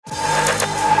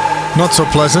Not so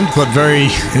pleasant, but very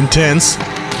intense.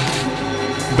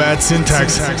 Bad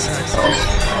syntax.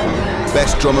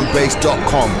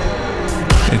 BestDrumAndBass.com.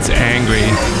 It's angry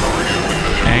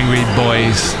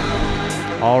boys.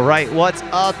 All right, what's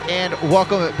up, and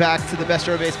welcome back to the Best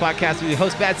Drum and Bass Podcast. We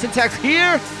host Bad Syntax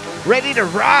here, ready to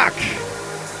rock.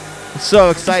 I'm so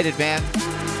excited, man.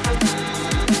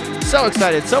 So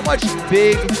excited. So much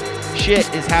big shit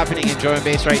is happening in drum and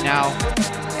bass right now,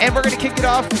 and we're gonna kick it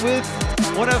off with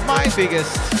one of my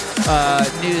biggest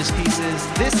news pieces.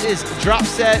 This is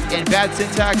Dropset and Bad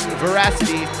Syntax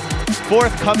Veracity,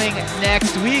 forthcoming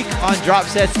next week on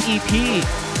Dropset's EP.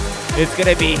 It's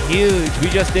going to be huge. We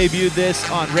just debuted this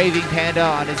on Raving Panda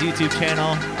on his YouTube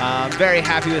channel. Very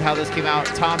happy with how this came out.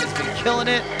 Tom has been killing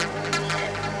it.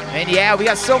 And yeah, we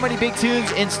got so many big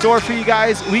tunes in store for you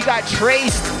guys. We got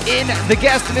Traced in the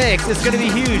guest mix. It's going to be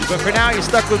huge. But for now, you're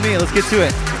stuck with me. Let's get to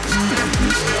it.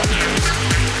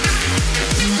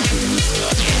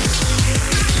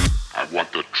 I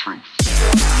want the truth.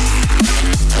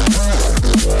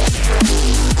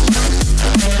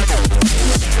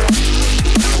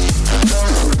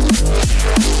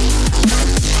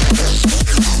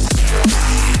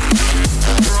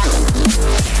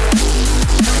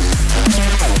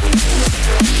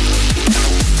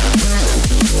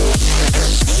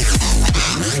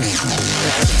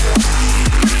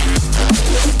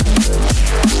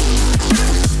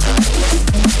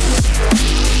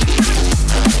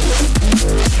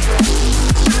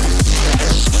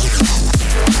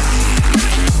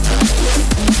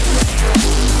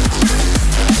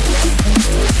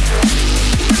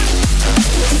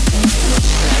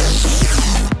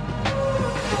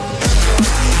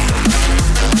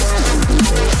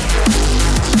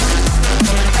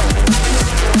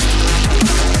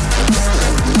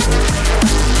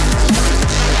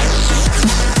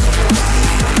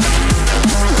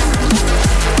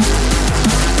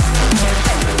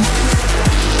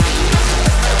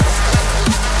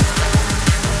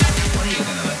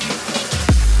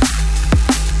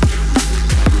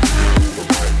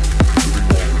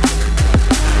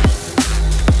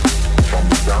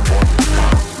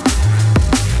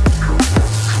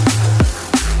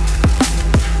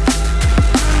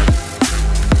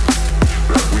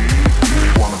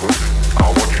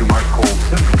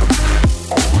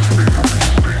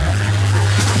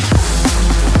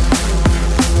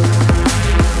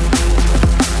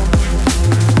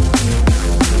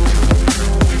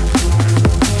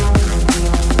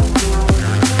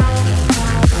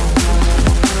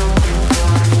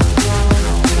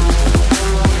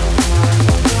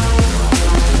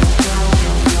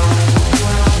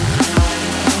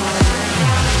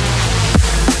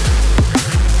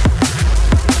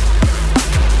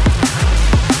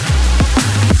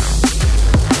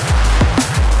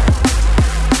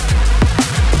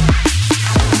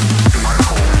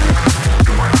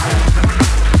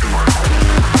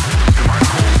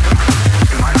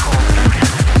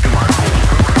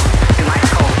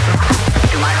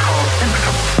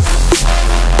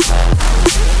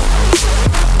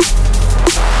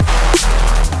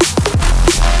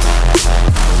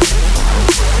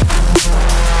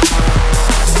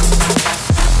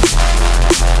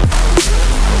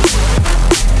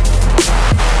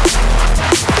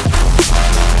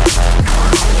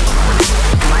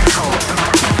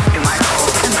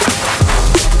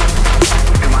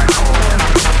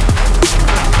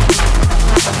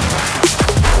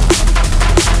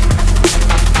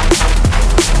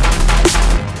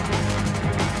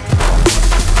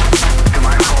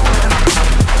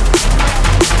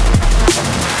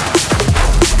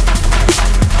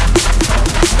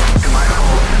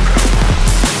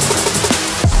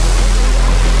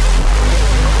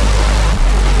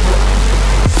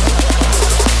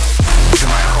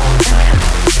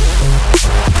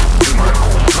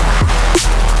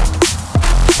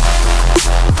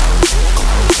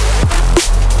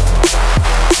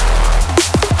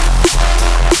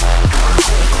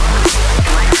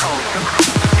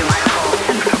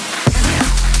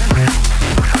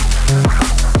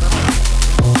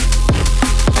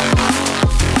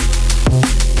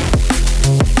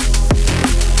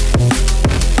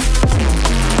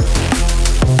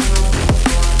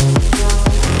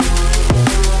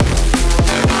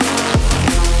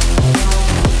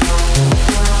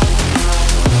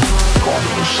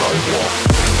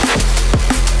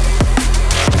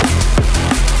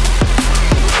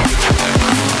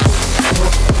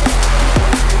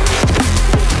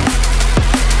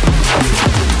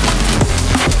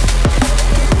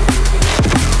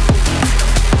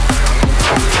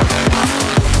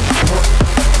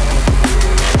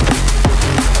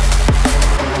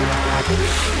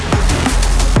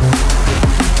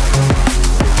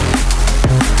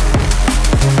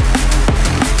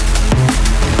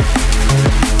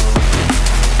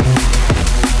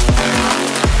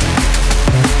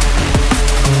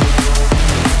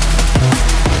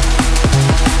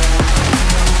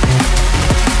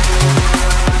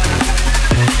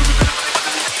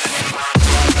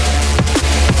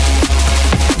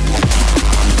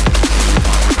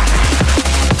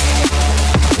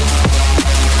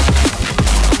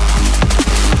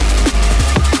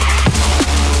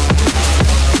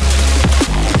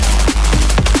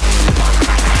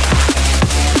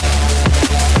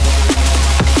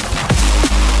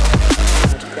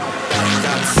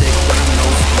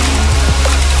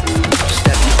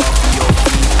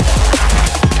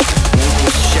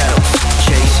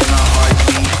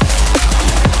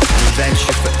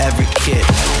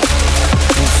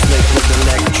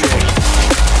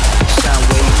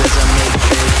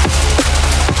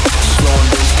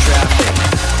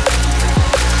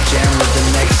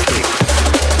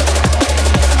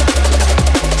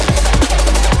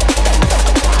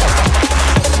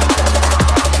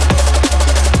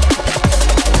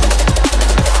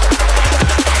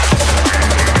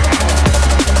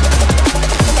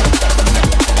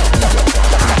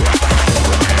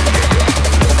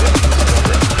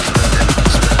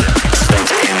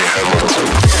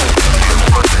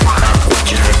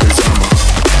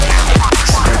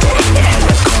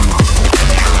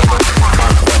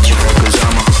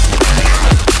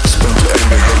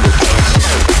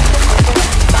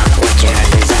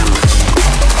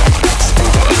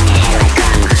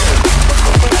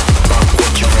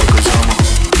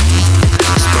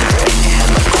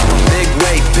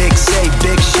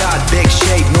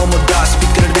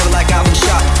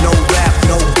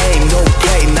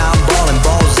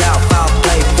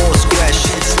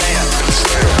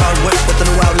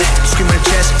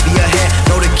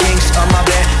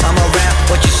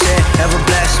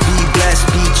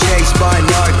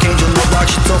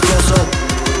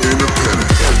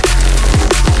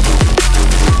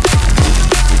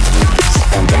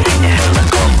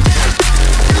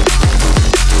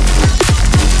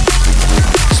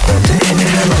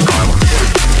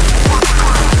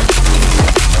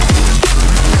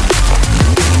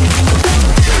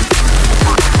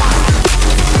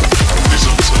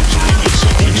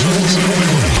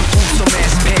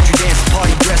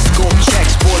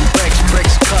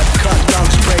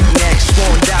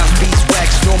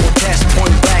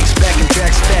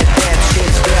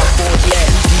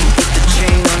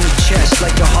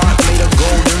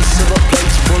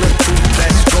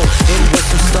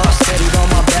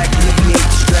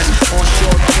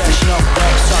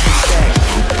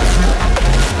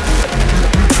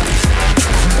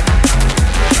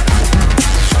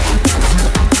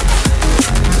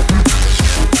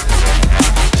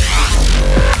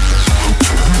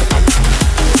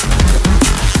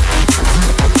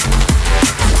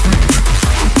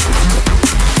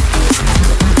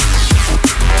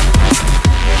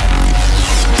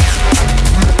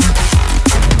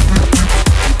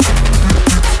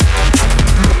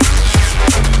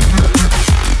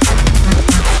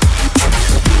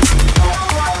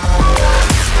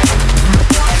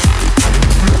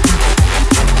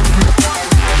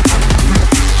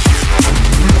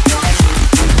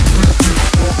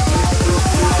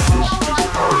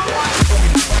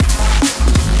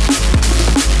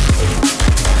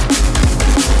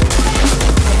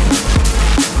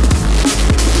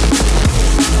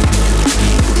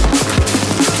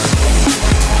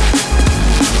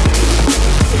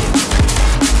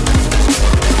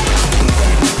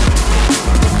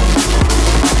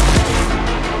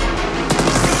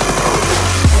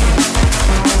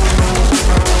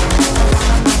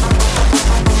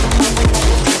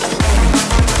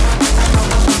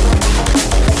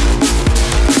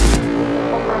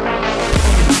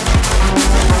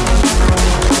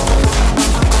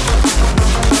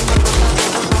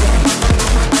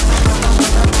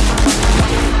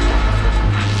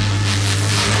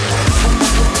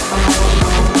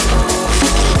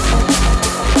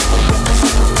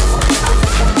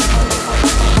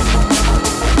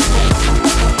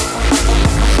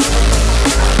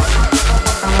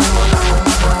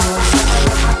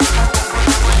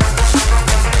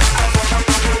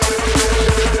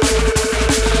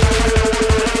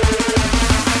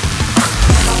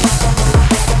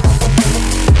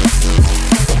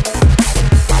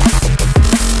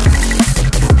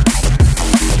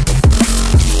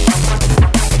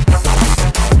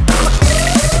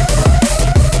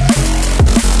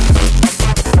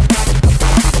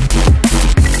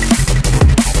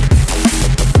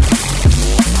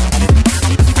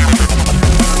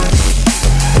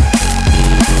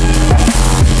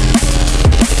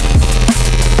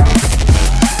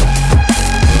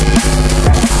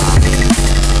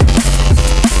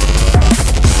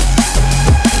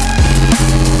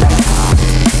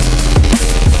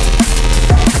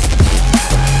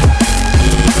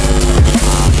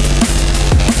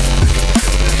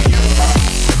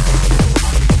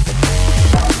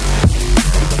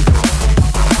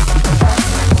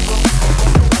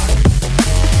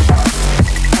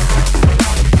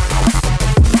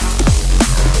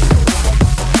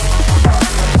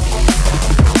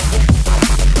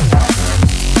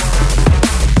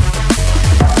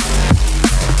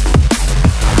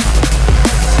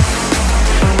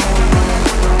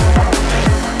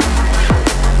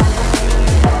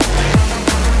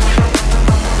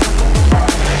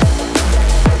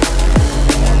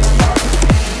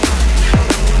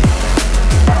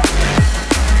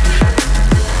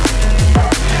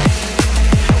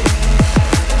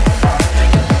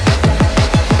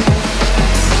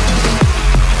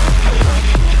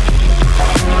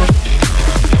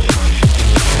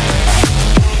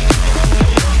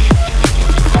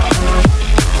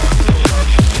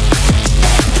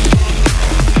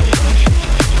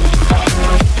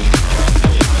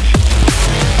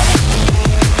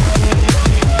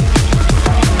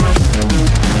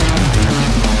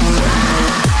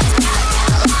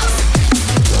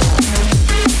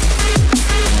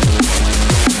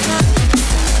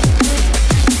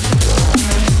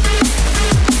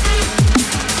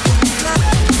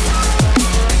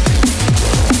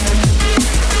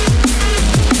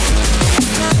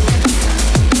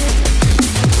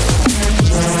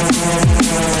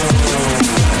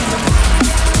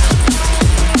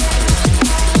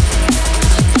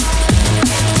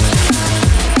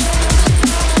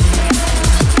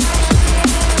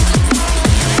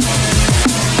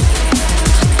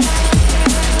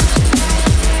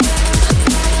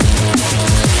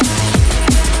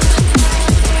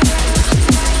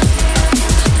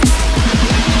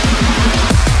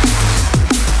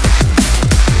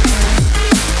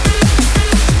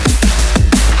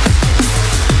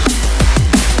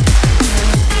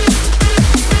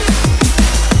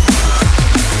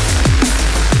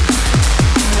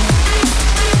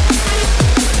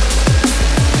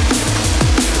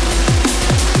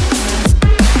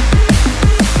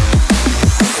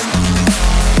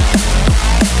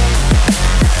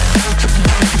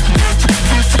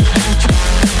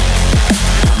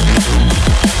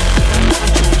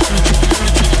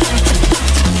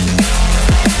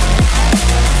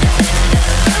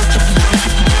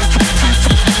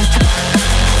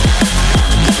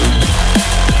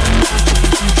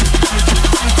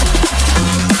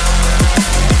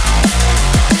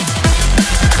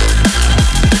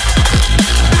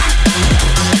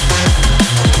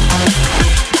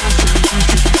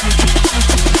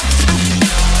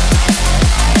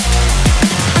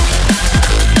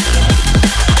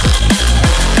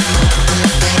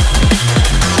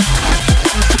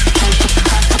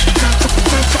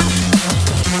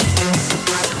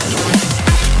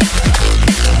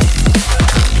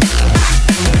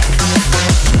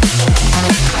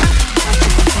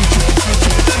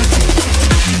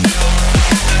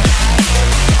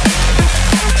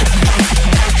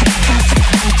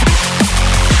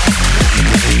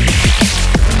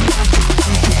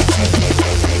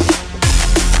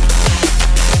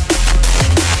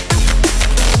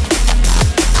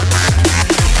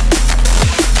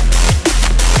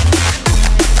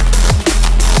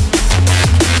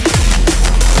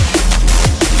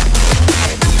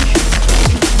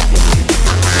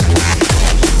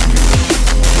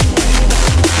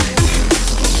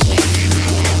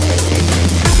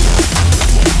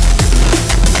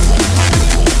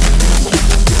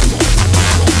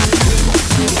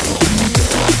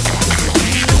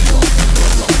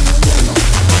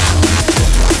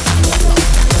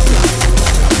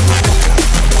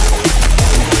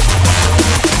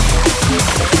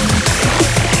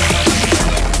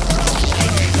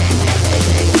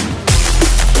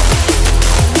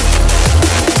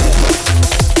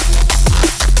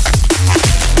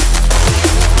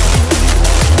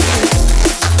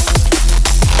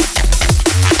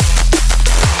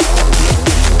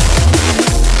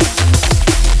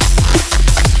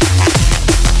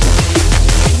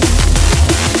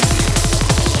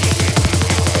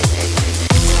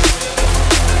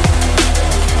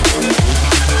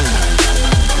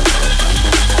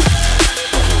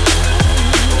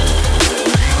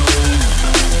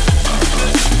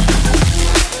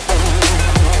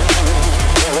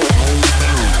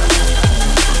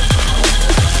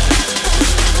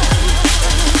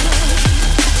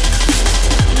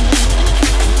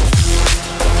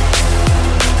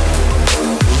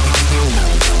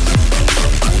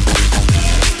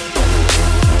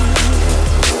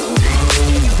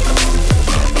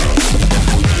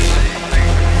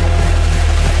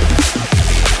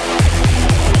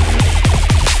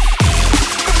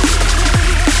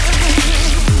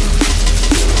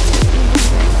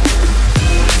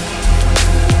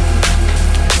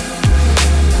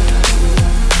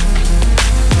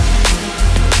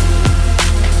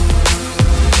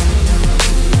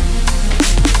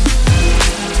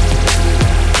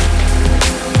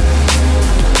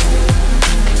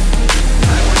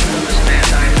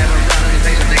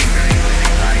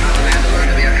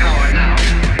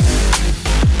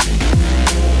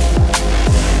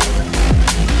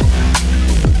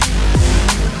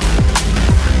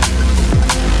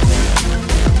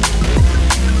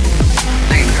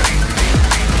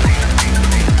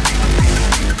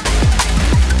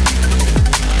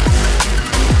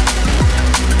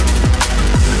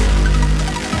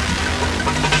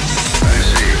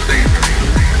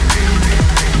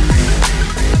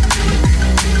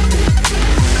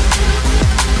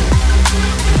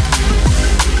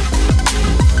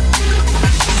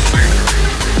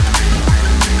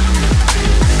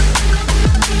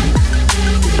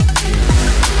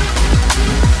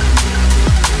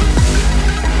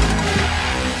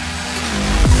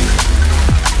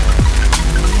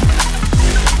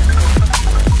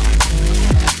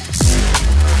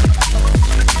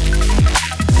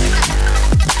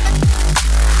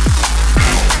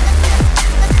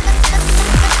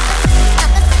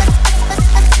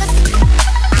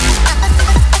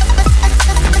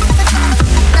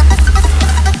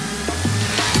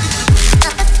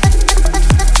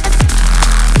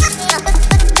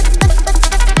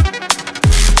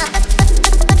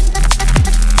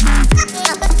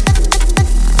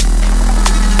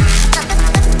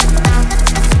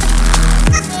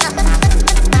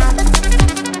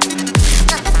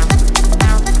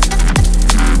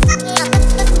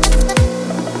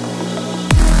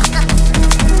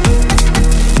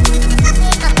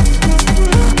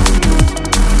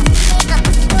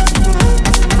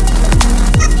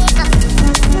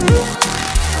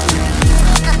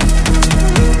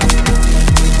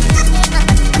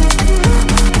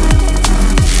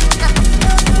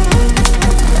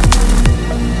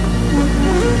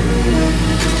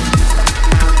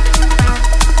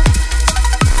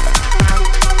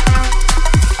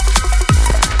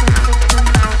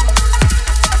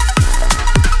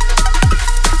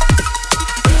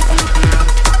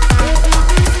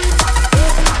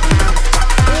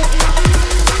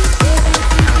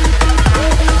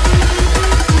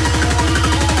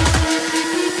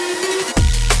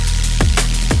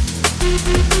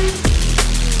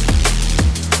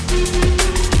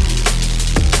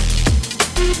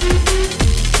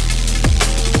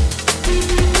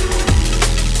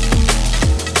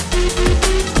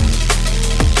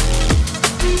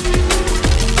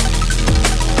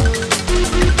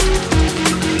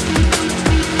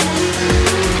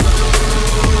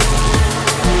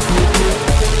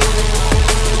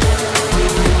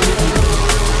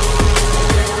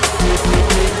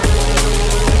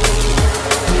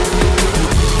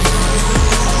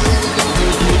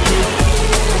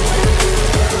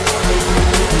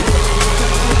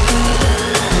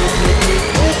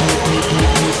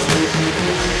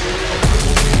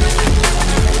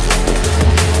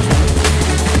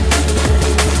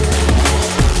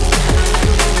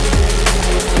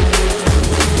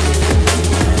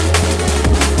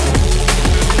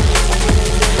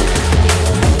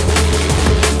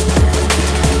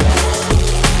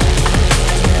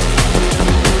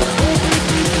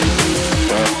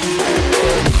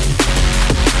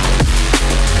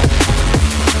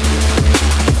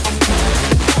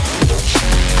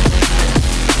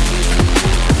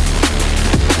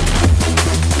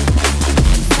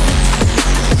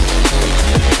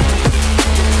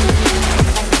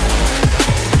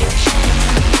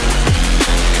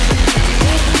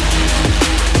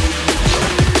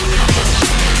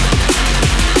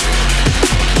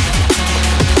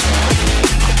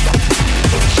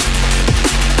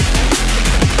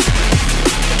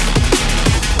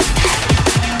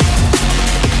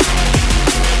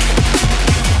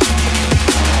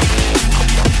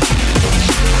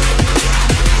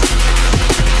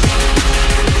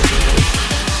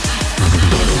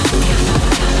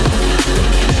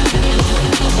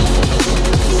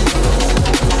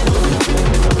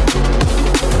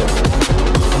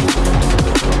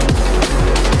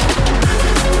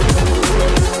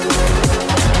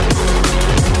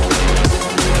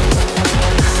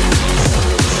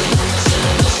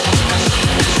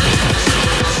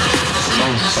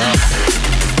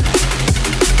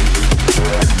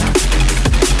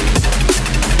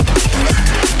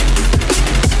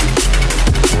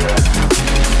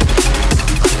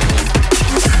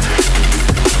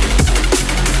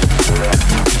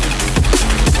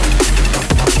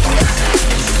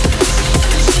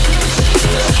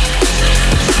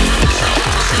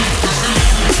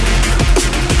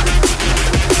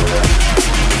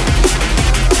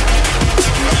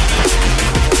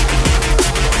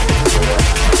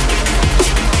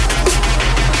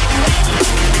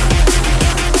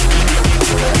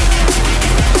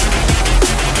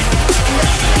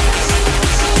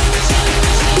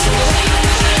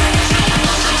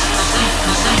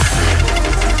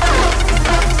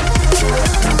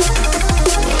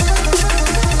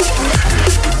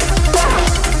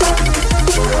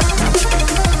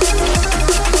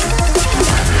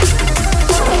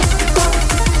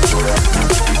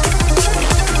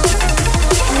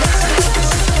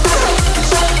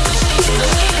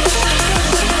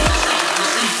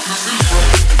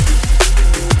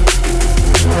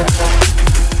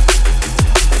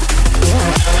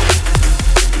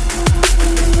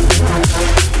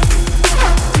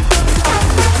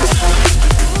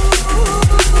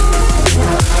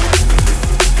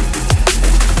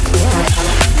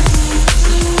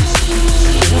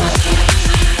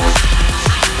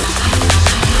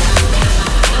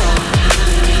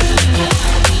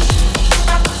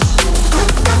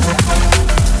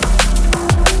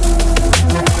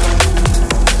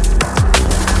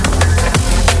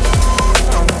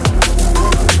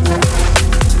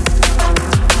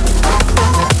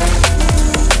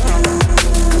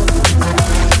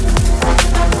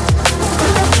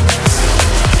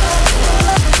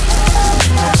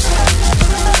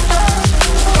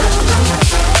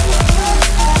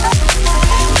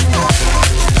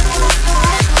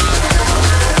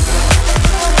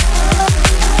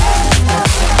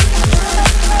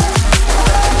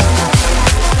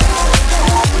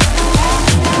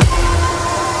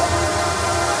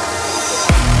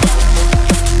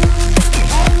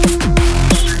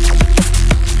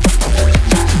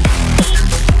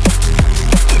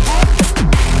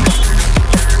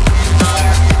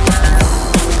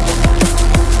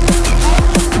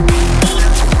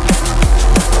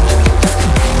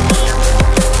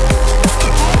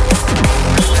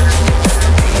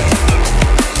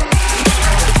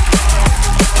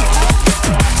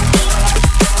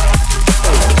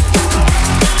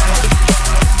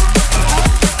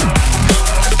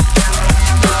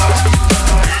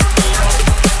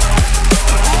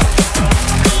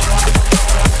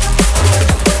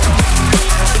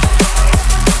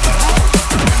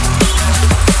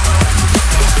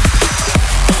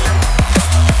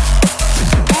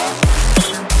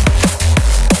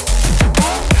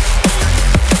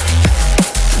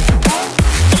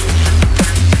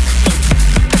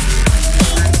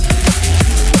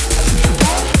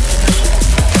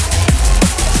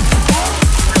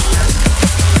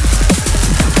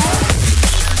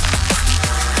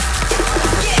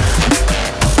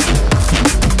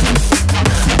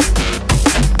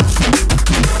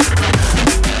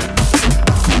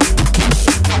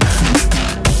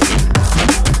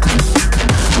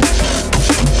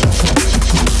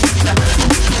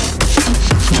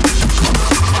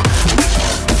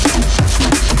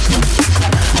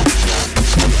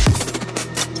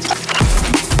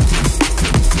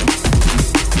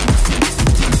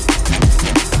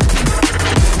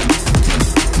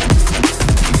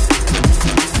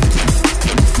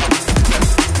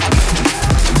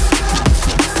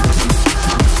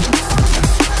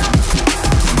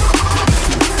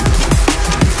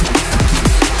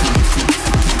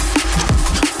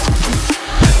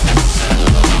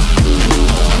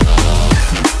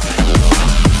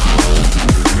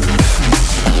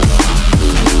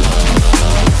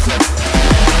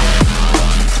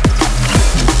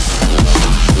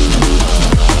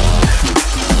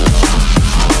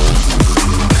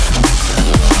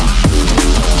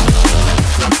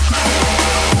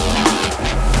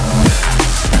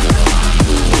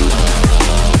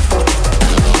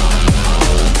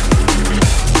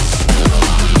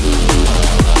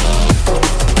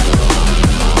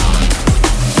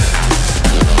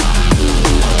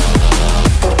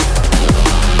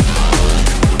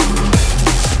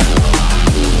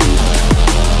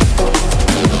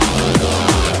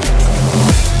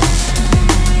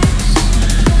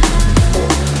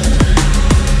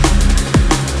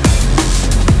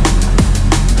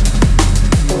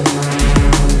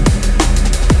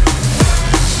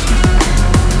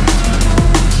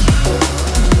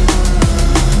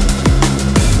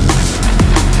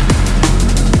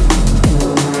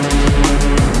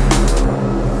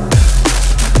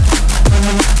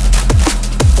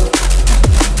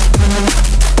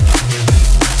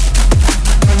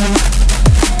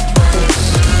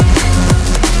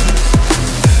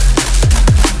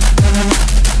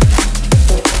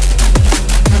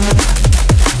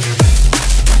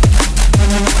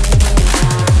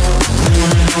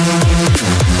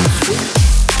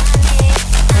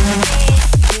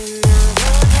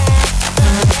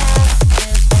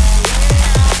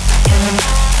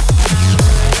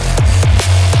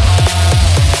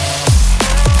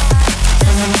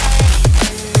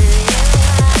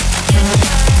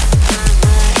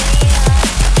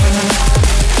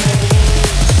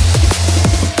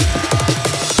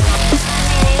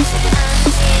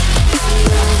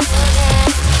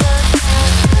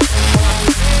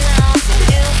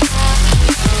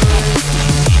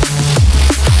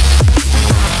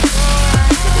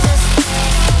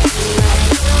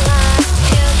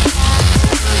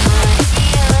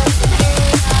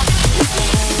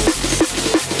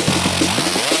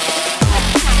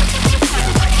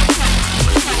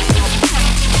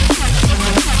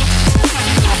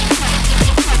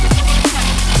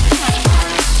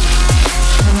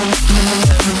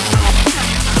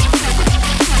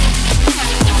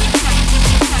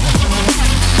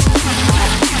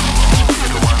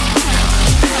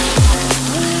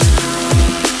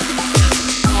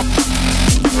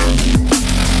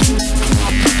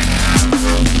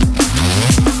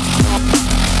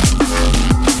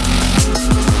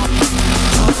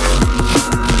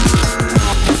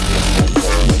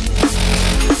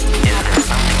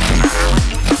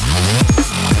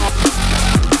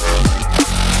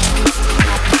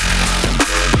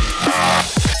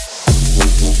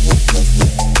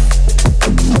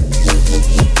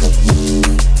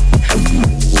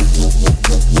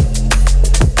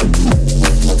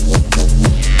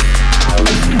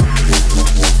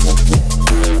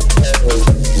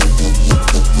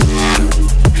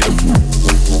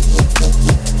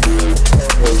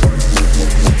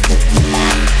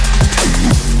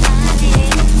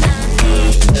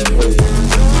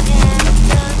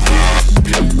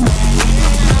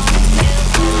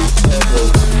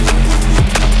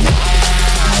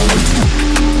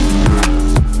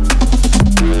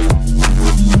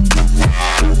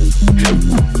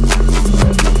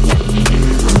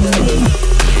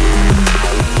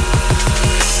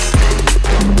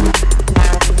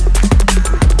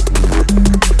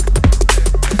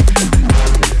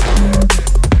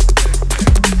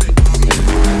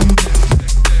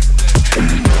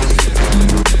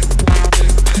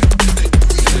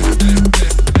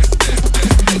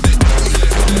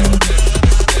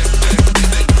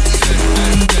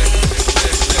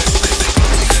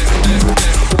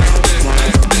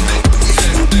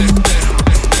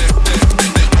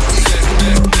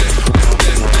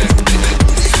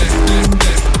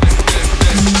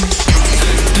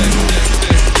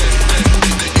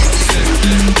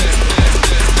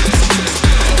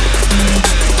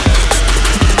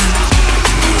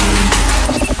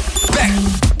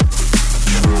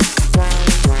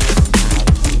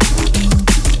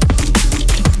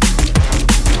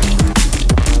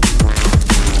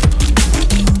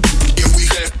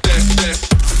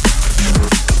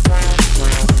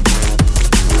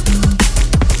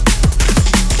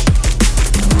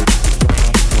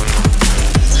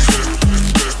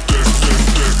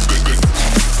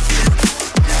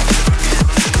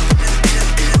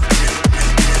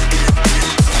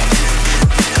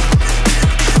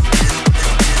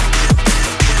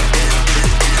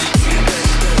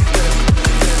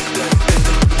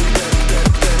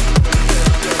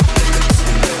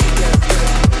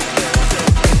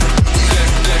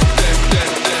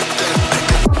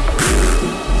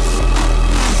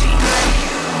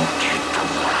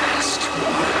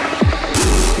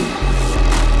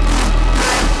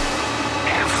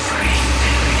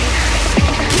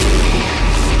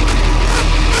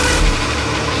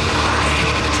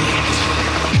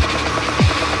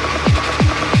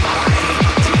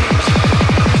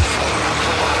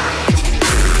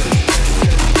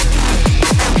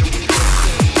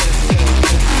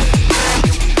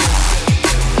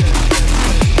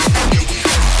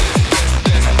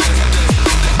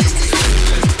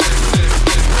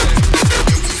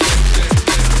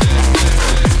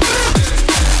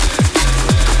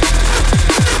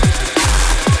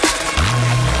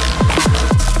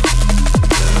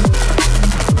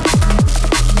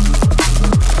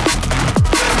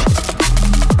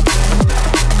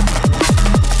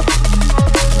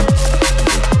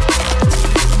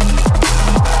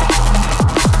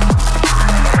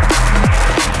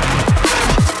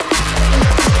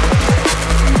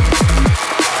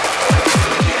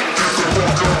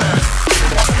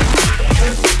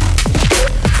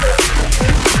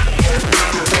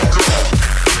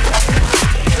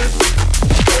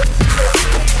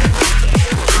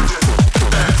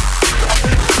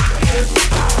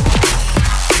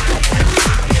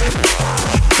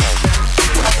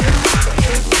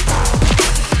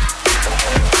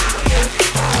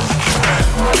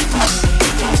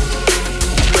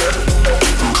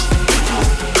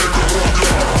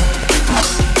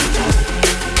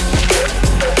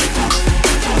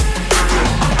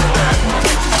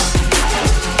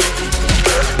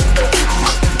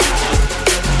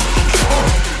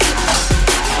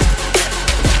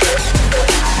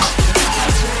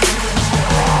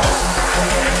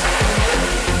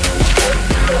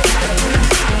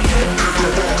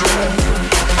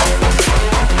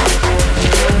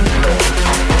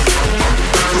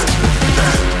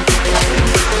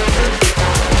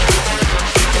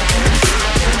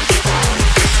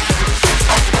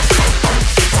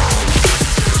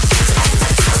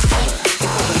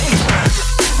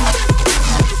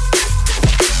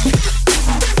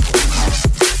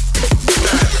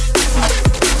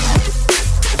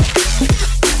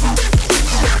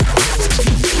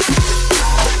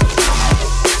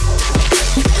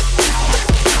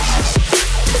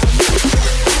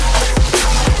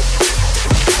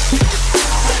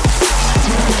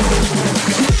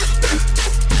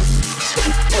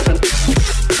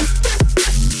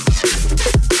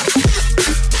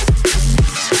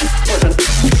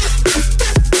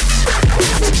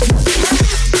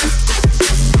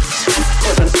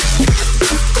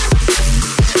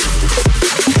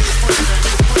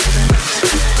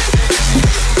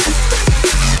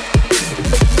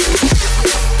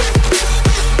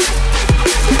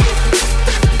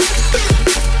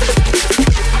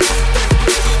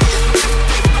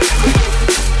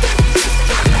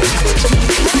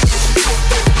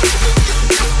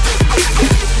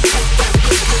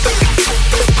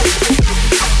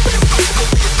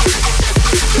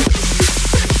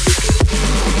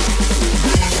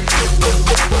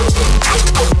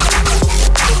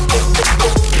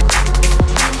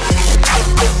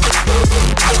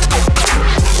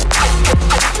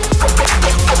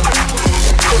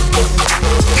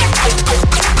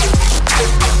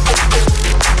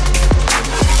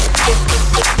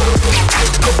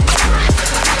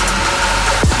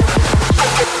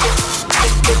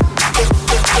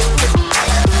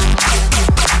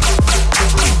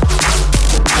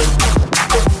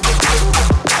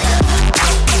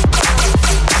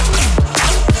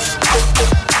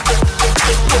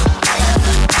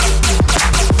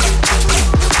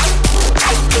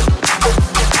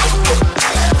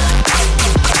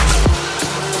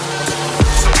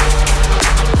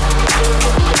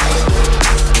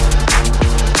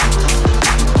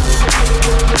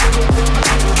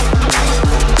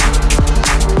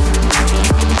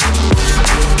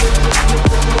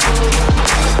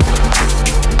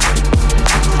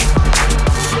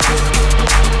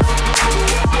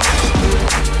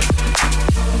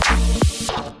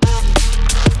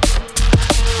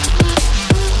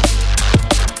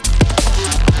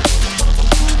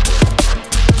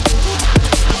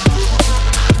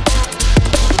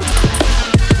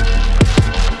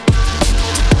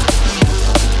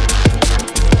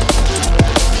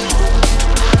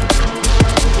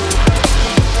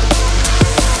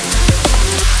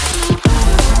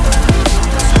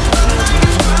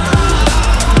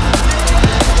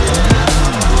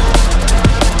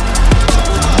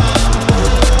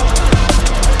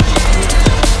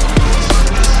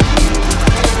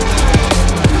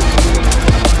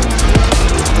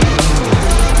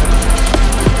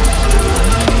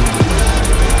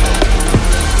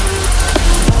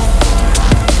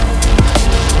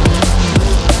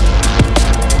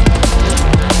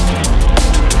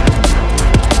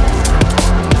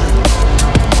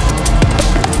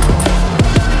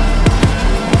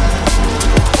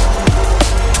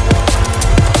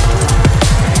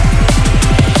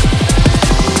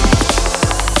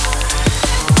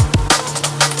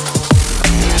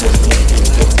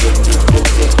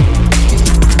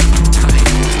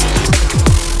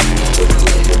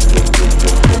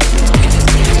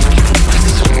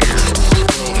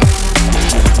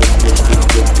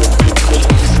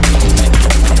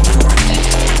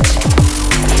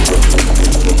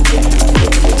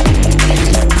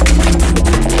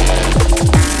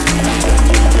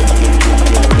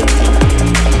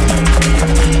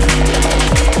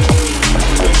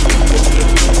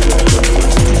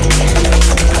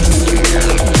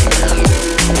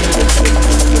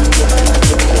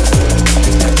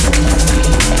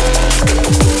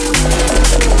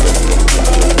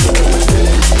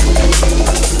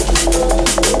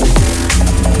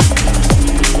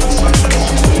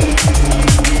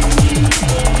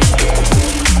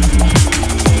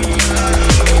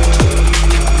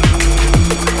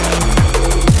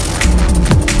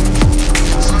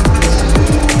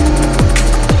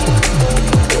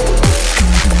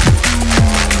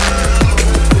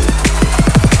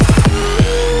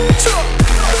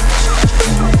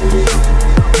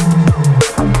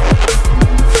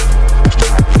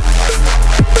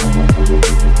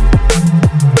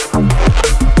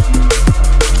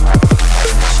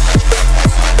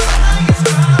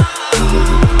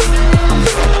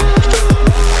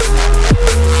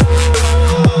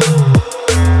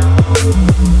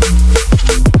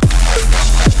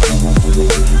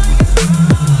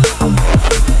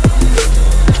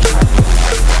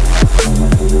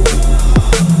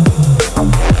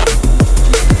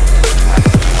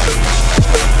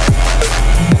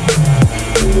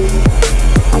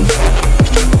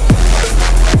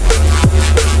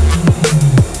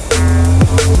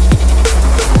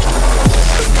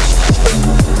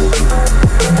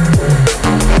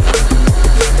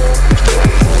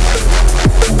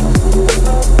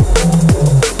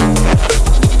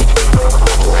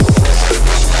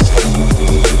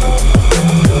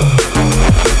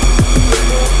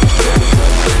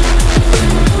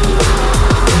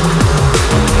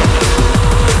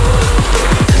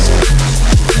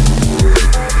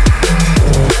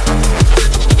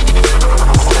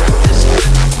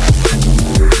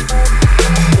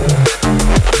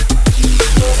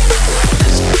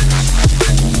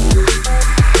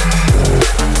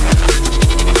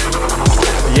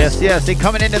 Yes. And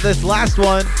coming into this last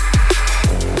one,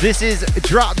 this is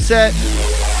Drop Set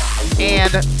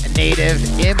and Native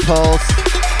Impulse.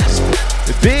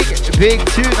 Big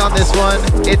tune on this one.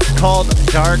 It's called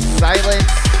Dark Silence.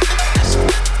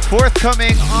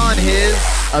 Forthcoming on his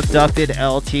Abducted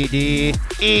LTD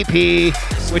EP,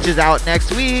 which is out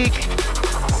next week.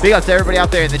 Big up to everybody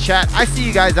out there in the chat. I see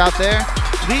you guys out there.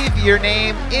 Leave your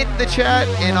name in the chat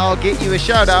and I'll get you a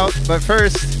shout out. But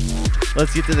first,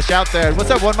 let's get to the shout there.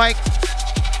 What's up, One Mike?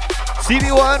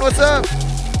 CB1, what's up?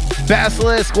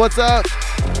 Basilisk, what's up?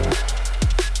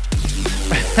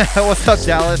 What's up,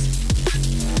 Dallas?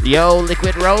 Yo,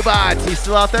 Liquid Robots, you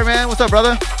still out there, man? What's up,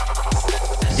 brother?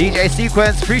 DJ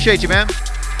Sequence, appreciate you, man.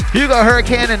 Hugo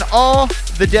Hurricane and all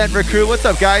the Denver crew. What's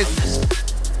up, guys?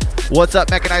 What's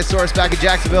up, Mechanized Source back in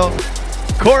Jacksonville?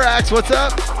 Corax, what's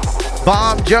up?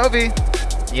 Bomb Jovi.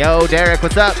 Yo, Derek,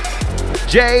 what's up?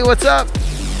 Jay, what's up?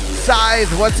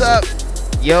 Scythe, what's up?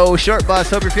 Yo, Short Bus,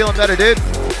 hope you're feeling better, dude.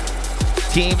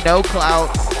 Team No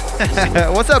Clout.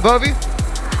 What's up, Bovey?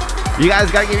 You guys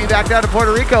gotta get me back down to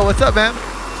Puerto Rico. What's up, man?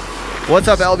 What's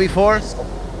up,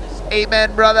 LB4?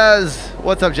 Amen, brothers.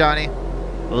 What's up, Johnny?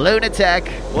 Lunatech.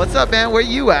 What's up, man? Where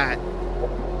you at?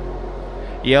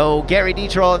 Yo, Gary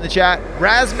D-Troll in the chat.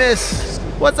 Rasmus.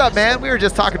 What's up, man? We were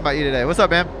just talking about you today. What's up,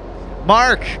 man?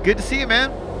 Mark. Good to see you,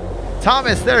 man.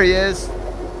 Thomas. There he is.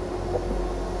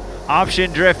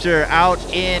 Option Drifter out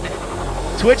in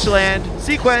Twitchland.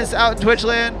 Sequence out in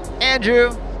Twitchland.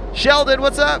 Andrew. Sheldon.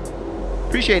 What's up?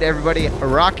 Appreciate everybody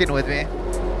rocking with me.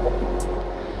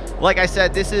 Like I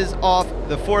said, this is off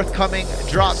the forthcoming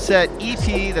Drop Set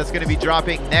EP that's going to be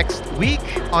dropping next week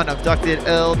on Abducted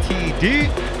LTD.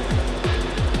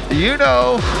 You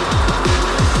know.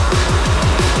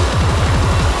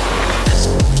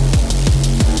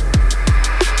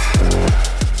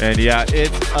 And yeah,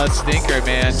 it's a stinker,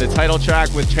 man. The title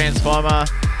track with Transforma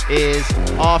is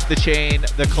off the chain.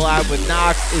 The collab with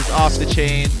Nox is off the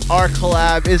chain. Our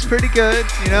collab is pretty good,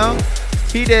 you know?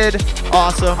 He did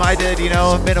awesome. I did, you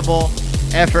know, minimal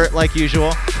effort like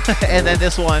usual. And then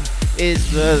this one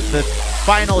is the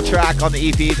final track on the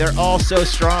EP. They're all so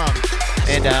strong.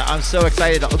 And I'm so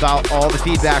excited about all the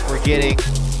feedback we're getting.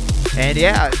 And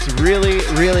yeah, it's really,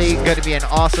 really going to be an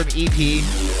awesome EP.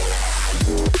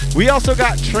 We also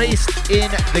got Traced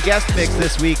in the guest mix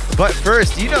this week. But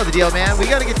first, you know the deal, man. We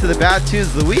got to get to the bad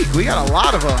tunes of the week. We got a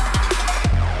lot of them.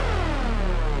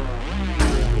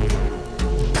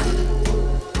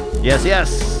 Yes,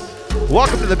 yes.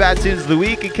 Welcome to the Bad Tunes of the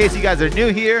Week. In case you guys are new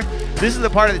here, this is the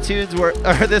part of the tunes where,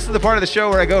 or this is the part of the show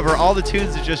where I go over all the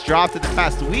tunes that just dropped in the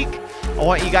past week. I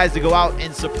want you guys to go out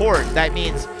and support. That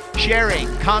means sharing,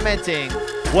 commenting,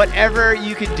 whatever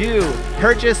you can do.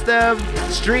 Purchase them,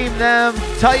 stream them,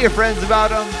 tell your friends about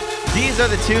them. These are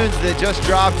the tunes that just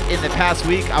dropped in the past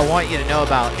week I want you to know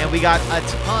about. And we got a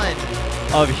ton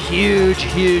of huge,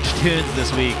 huge tunes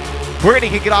this week. We're going to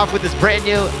kick it off with this brand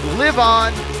new Live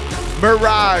On.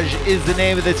 Mirage is the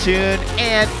name of the tune,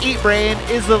 and Eat Brain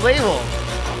is the label.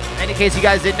 And in case you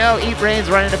guys didn't know, Eat Brain's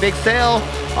running a big sale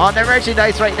on their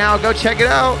merchandise right now. Go check it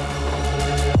out.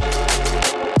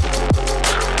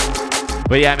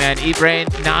 But yeah, man, Eat Brain,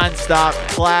 non-stop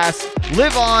class.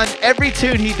 Live On, every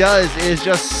tune he does is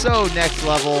just so next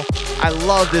level. I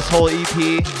love this whole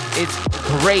EP. It's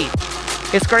great.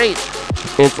 It's great.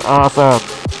 It's awesome.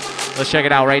 Let's check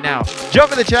it out right now.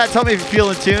 Jump in the chat, tell me if you're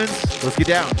feeling tunes. Let's get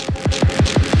down.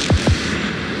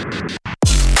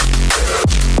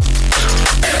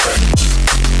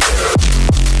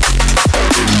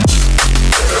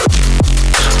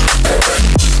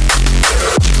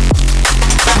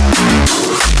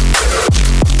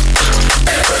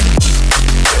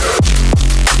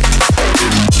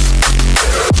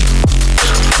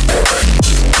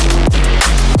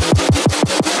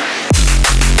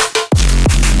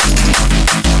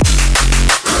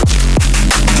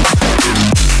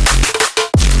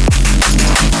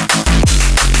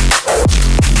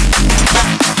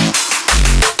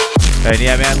 And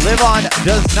yeah, man, Live On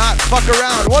does not fuck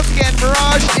around. Once again,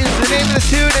 Mirage is the name of the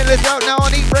tune, and it's out now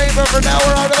on Eat Brain, but for now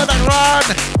we're on to the next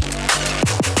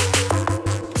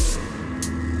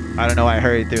one. I don't know why I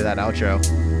hurried through that outro.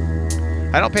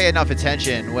 I don't pay enough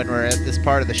attention when we're at this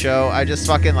part of the show. I just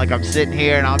fucking, like, I'm sitting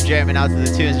here and I'm jamming out to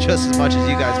the tunes just as much as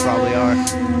you guys probably are.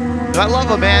 But I love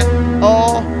them, man.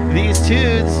 All these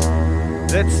tunes,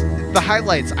 that's the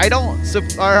highlights. I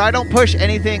don't push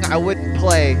anything I wouldn't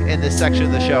play in this section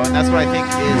of the show, and that's what I think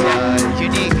is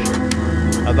unique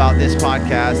about this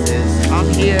podcast. Is I'm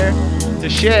here to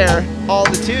share all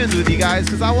the tunes with you guys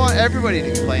because I want everybody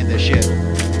to be playing this shit.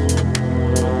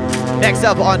 Next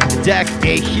up on deck,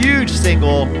 a huge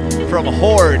single from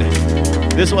Horde.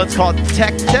 This one's called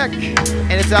Tech Tech,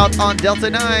 and it's out on Delta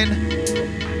 9.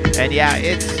 And yeah,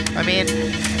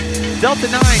 Delta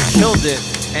 9 killed it,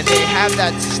 and they have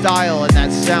that style and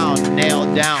that sound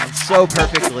nailed down so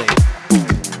perfectly.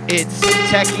 It's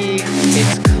techy,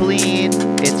 it's clean,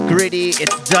 it's gritty,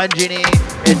 it's dungeony.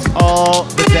 It's all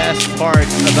the best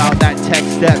parts about that tech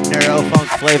step neurofunk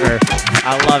flavor.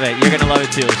 I love it. You're gonna love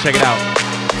it too. Let's check it out.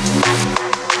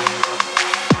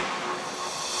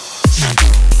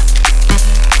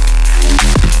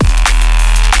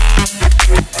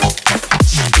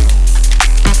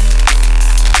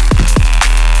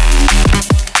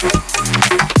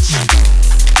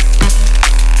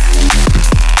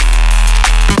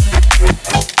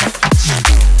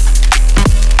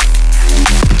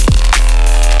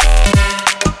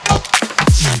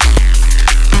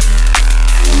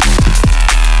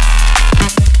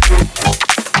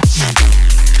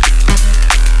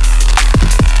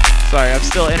 Sorry, I'm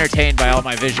still entertained by all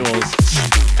my visuals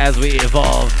as we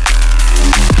evolve.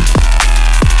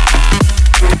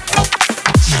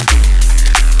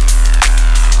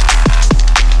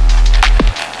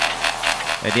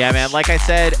 And yeah, man, like I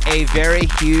said, a very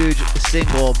huge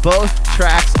single. Both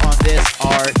tracks on this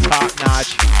are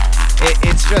top-notch.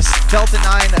 It's just, Delta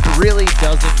 9 really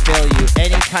doesn't fail you.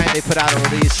 Anytime they put out a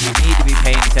release, you need to be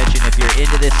paying attention. If you're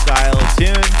into this style of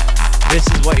tune, this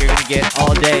is what you're going to get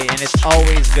all day, and it's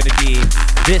always going to be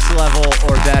this level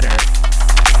or better.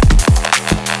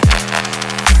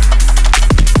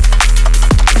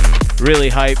 Really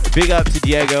hype. Big up to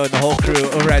Diego and the whole crew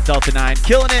over at Delta 9.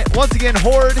 Killing it. Once again,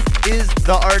 Horde is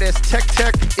the artist. Tech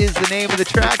Tech is the name of the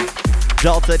track.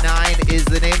 Delta 9 is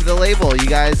the name of the label. You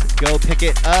guys go pick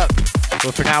it up.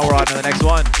 But for now, we're on to the next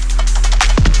one.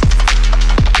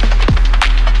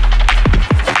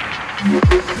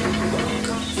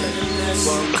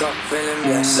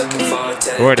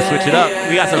 We're going to switch it up.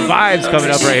 We got some vibes coming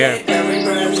up right here.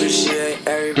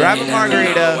 Grab a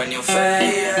margarita,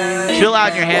 chill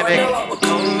out in your hammock.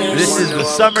 This is the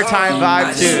summertime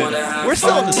vibe tune. We're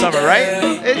still in the summer, right?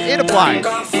 It applies.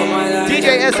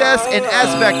 DJ SS and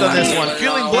Aspect on this one.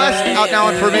 Feeling blessed, out now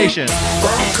in formation.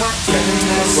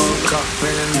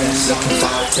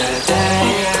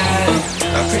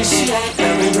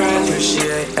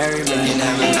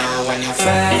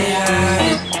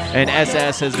 And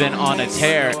SS has been on a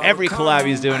tear. Every collab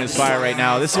he's doing is fire right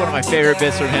now. This is one of my favorite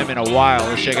bits from him in a while.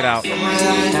 Let's check it out.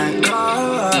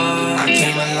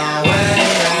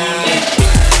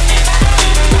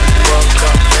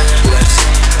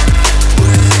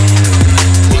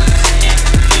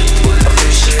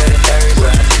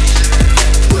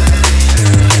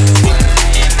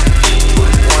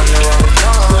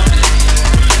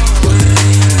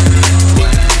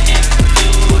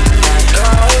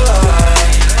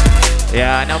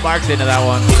 Yeah, I know Mark's into that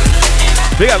one.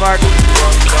 Big up, Mark.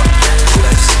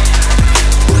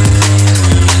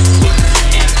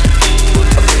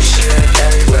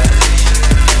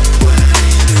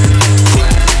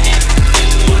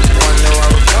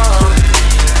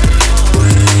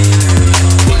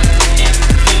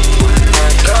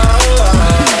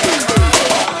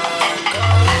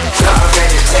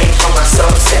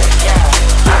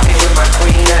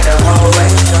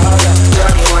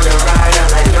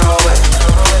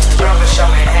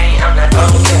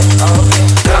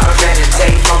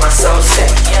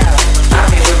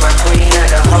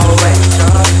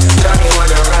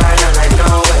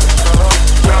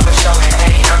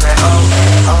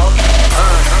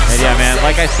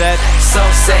 Like I said,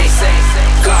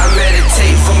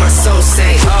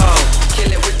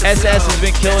 SS has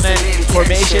been killing it.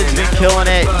 Formation's been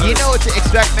killing it. You know what to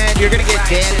expect, man. You're going to get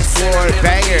dance floor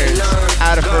bangers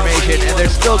out of Formation, and they're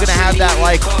still going to have that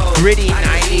like gritty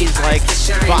 90s like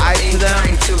vibe to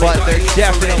them, but they're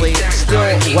definitely still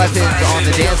weapons on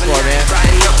the dance floor, man.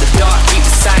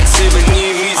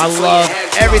 I love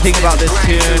everything about this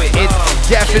tune. It's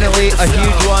definitely a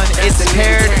huge one. It's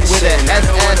paired with an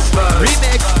SS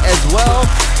remix as well,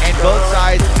 and both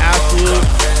sides absolute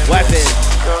weapons.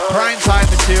 Prime time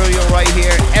material right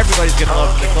here. Everybody's gonna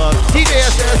love the club. DJ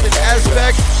SS and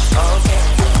Aspect.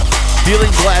 Feeling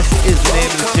Blessed is the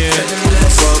name of the tune.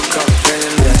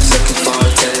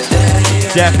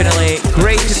 Definitely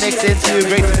great to mix into,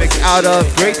 great to mix out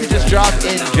of, great to just drop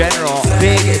in general.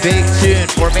 Big tune.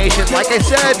 Formation, like I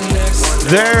said,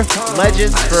 they're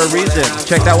legends for a reason.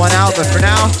 Check that one out, but for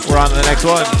now, we're on to the next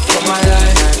one.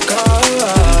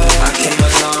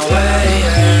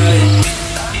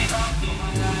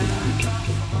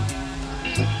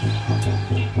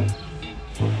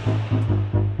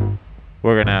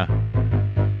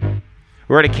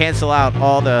 We're gonna cancel out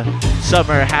all the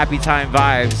summer happy time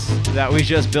vibes that we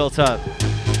just built up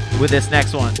with this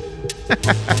next one.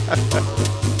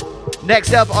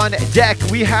 Next up on deck,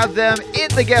 we have them in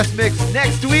the guest mix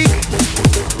next week.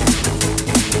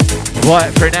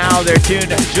 But for now, their tune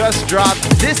just dropped.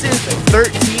 This is 13.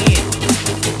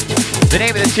 The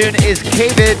name of the tune is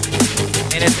Cave It,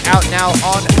 and it's out now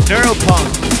on Neuropunk.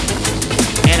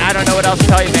 And I don't know what else to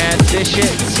tell you, man. This shit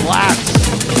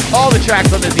slaps. All the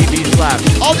tracks on this EP slap.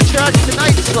 All the tracks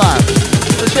tonight slap.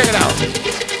 Let's check it out.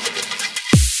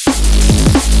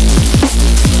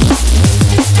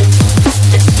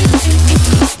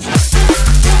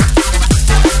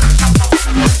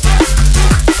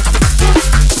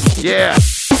 Yeah.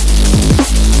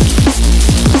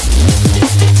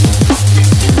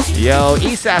 Yo,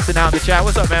 Assassin out in the chat.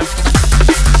 What's up, man?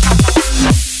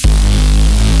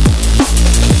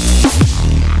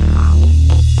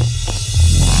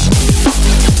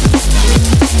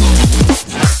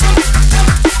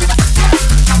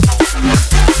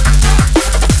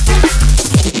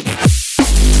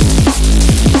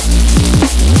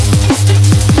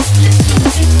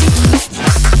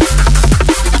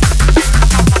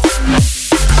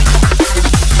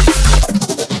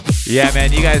 Yeah,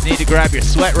 man, you guys need to grab your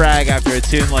sweat rag after a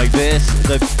tune like this.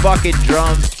 The fucking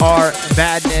drums are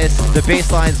madness. The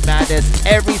bass line's madness.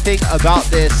 Everything about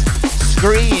this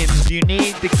screams. You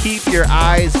need to keep your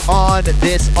eyes on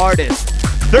this artist.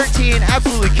 13,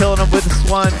 absolutely killing them with this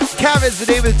one. Cav is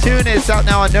the name of the tune. It's out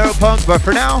now on Neuropunk, but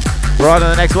for now, we're on to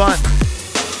the next one.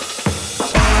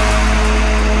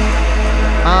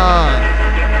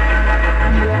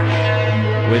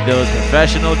 With those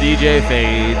professional DJ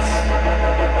fades.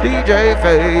 DJ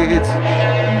Fades.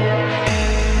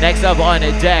 Next up on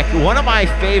deck, one of my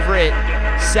favorite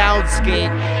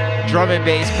soundscape drum and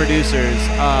bass producers,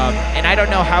 and I don't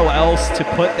know how else to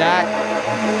put that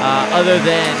other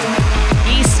than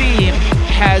EC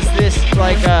has this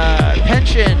like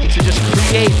penchant to just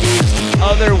create these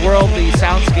otherworldly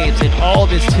soundscapes in all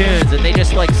of his tunes, and they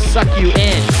just like suck you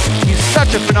in. He's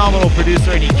such a phenomenal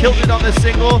producer, and he killed it on this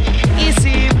single.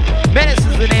 EC Menace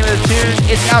is the name of the tune.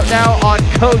 It's out now on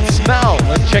Code Smell.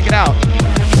 Let's check it out.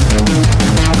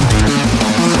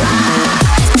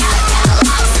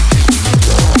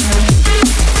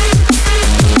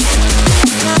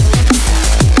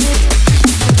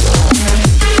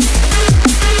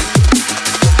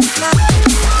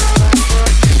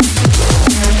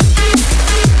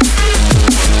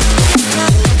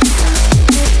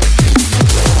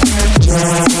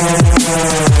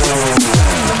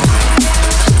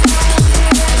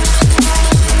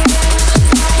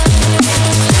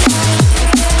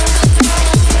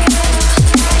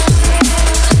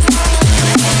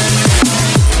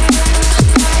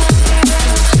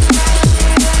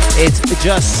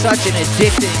 Just such an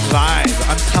addicting vibe.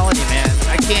 I'm telling you, man.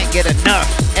 I can't get enough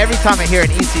every time I hear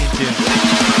an EC tune.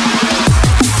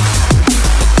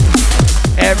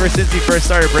 Ever since he first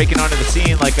started breaking onto the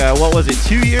scene, like, what was it,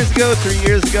 2 years ago, 3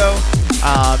 years ago?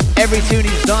 Every tune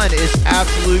he's done is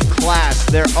absolute class.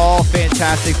 They're all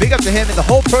fantastic. Big up to him and the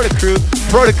whole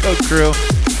Protocode crew.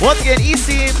 Once again,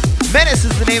 EC Menace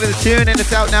is the name of the tune, and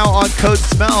it's out now on Code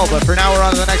Smell. But for now, we're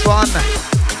on to the next one.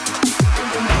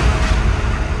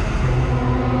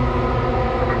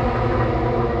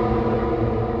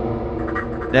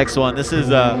 Next one, this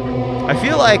is, I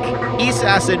feel like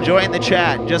Assassin joined the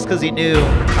chat just because he knew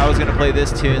I was going to play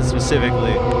this tune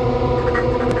specifically.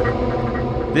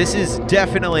 This is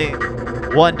definitely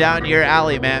one down your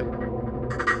alley, man.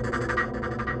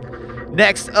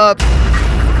 Next up,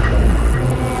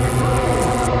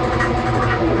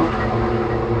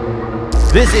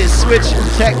 this is Switch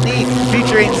Technique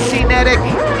featuring C-Netic.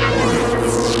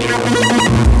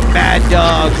 Mad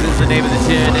Dogs is the name of the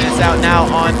tune, and it's out now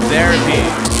on Therapy.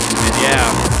 And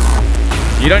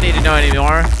yeah, you don't need to know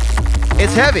anymore.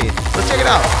 It's heavy. Let's check it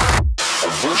out.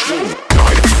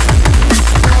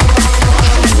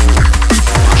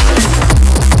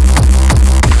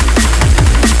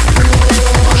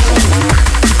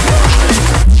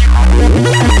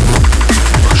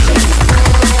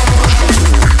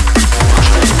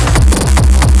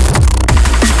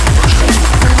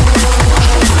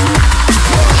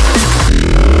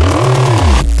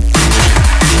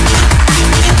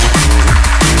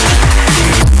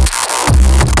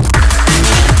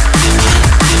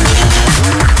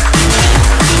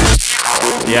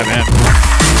 Yeah, man.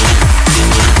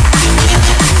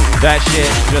 That shit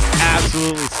just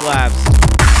absolutely slaps.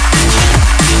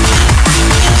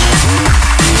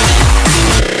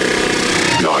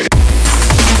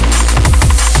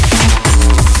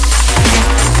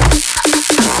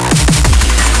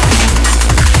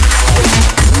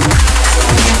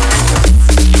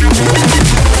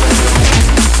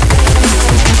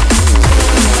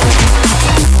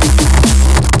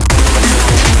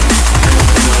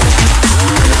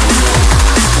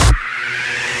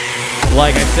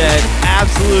 Like I said,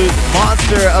 absolute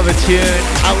monster of a tune.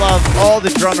 I love all the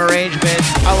drum arrangements.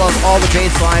 I love all the bass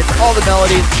lines, all the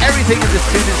melodies. Everything in this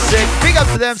tune is sick. Big up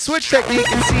to them. Switch Technique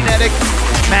and Scenetic.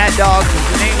 Mad Dogs is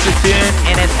the name of the tune,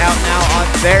 and it's out now on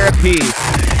Therapy.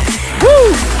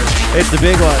 Woo! It's the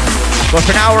big one. But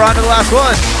for now, we're on to the last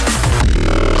one.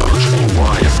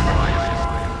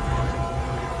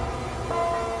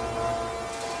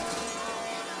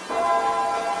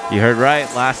 You heard right,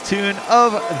 last tune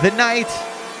of the night.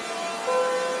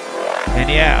 And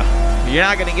yeah, you're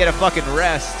not gonna get a fucking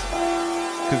rest.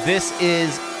 Cause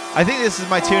I think this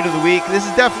is my tune of the week. This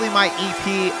is definitely my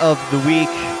EP of the week.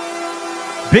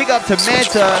 Big up to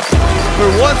Manta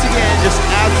for once again just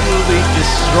absolutely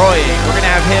destroying. We're gonna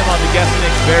have him on the guest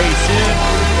mix very soon.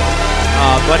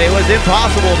 But it was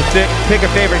impossible to pick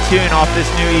a favorite tune off this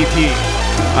new EP.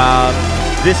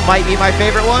 This might be my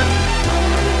favorite one.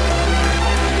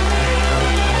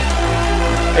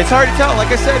 It's hard to tell.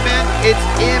 Like I said, man, it's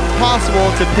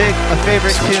impossible to pick a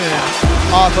favorite tune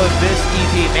off of this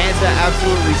EP. Manta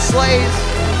absolutely slays.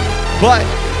 But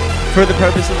for the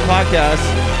purpose of the podcast,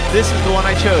 this is the one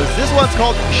I chose. This one's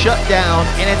called Shut Down,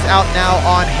 and it's out now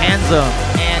on Handsome.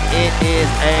 And it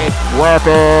is a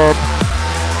weapon.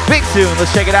 Big tune.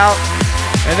 Let's check it out.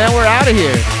 And then we're out of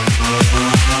here.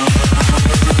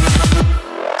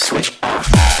 Switch.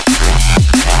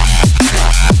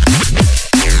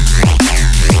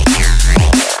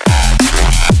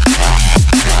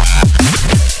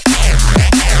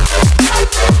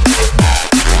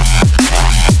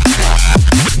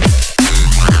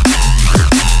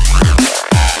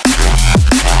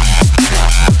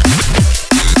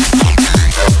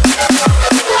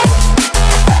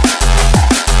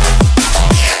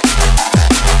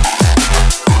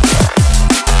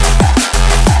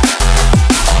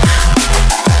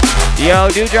 Yo,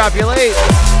 Dewdrop, you're late.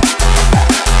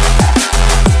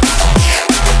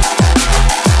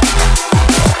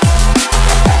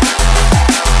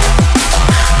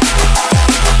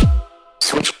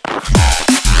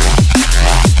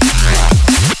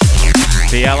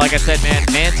 So yeah, like I said, man,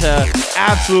 Manta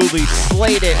absolutely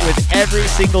slayed it with every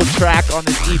single track on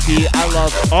this EP. I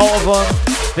love all of them.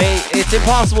 It's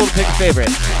impossible to pick a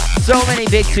favorite. So many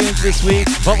big tunes this week,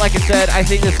 but like I said, I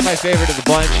think this is my favorite of the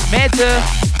bunch. Manta,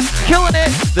 killing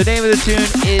it. The name of the tune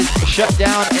is Shut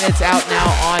Down, and it's out now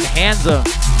on Handsome.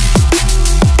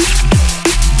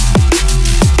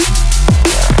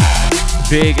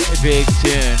 Big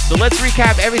tune. So let's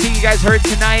recap everything you guys heard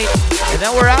tonight, and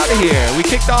then we're out of here. We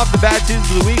kicked off the bad tunes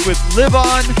of the week with Live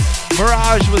On.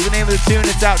 Mirage was the name of the tune.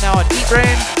 It's out now on Eat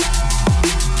Brain.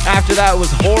 After that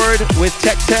was Horde with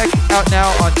Tech Tech, out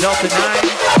now on Delta 9.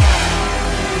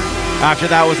 After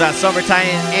that was that Summertime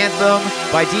Anthem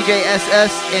by DJ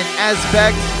SS and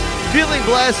Aspect. Feeling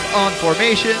Blessed on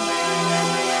Formation.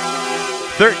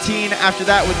 13 after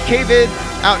that with K-Vid,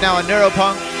 out now on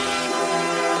Neuropunk.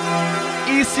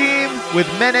 E-Seam with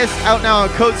Menace, out now on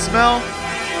Code Smell.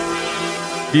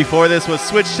 Before this was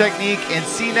Switch Technique and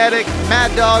Scenetic.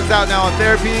 Mad Dogs, out now on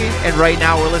Therapy. And right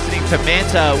now we're listening to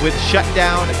Manta with Shut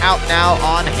Down, out now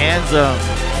on Handsome.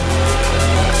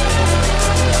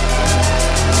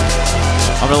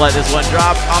 I'm gonna let this one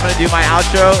drop. I'm gonna do my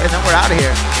outro, and then we're out of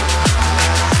here.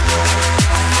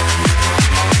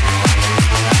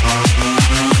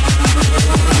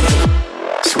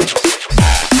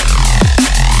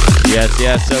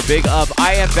 Yes, so big up.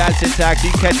 I am Bad Syntax. You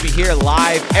can catch me here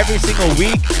live every single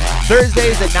week,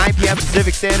 Thursdays at 9 p.m.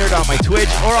 Pacific Standard on my Twitch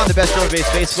or on the Best Drum and Bass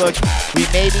Facebook. We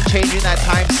may be changing that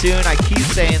time soon. I keep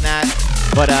saying that,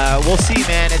 but we'll see,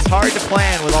 man. It's hard to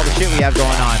plan with all the shit we have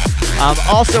going on.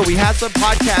 Also, we had some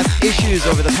podcast issues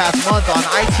over the past month on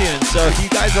iTunes, so if you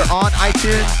guys are on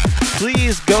iTunes,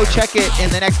 please go check it in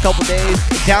the next couple days,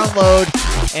 download,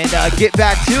 and get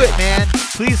back to it, man.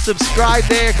 Please subscribe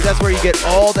there, because that's where you get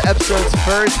all the episodes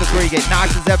first. That's where you get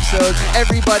Knox's episodes.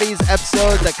 Everybody's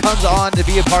episodes that comes on to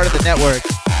be a part of the network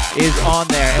is on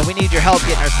there, and we need your help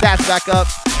getting our stats back up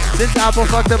since Apple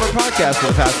fucked up our podcast for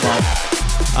the past month.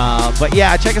 But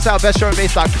yeah, check us out,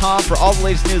 bestdrumandbass.com for all the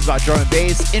latest news about drum and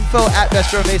bass. Info at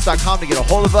bestdrumandbass.com to get a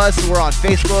hold of us. We're on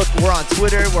Facebook, we're on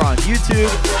Twitter, we're on YouTube.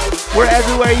 We're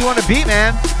everywhere you want to be,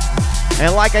 man.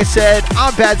 And like I said,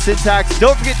 I'm Bad Syntax.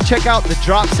 Don't forget to check out the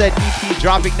Drop Set EP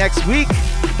dropping next week.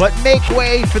 But make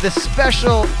way for the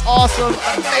special, awesome,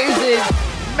 amazing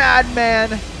madman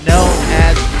known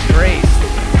as Trace.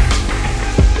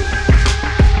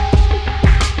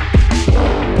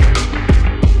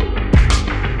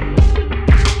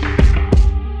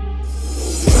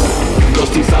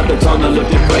 Lost inside the tunnel of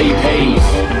the grave haze,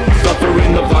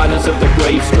 suffering the violence of the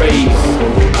grave strays,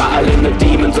 battling the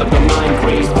demons of the mind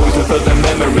craze, poison for the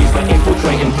memories that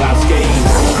infiltrate and cascade.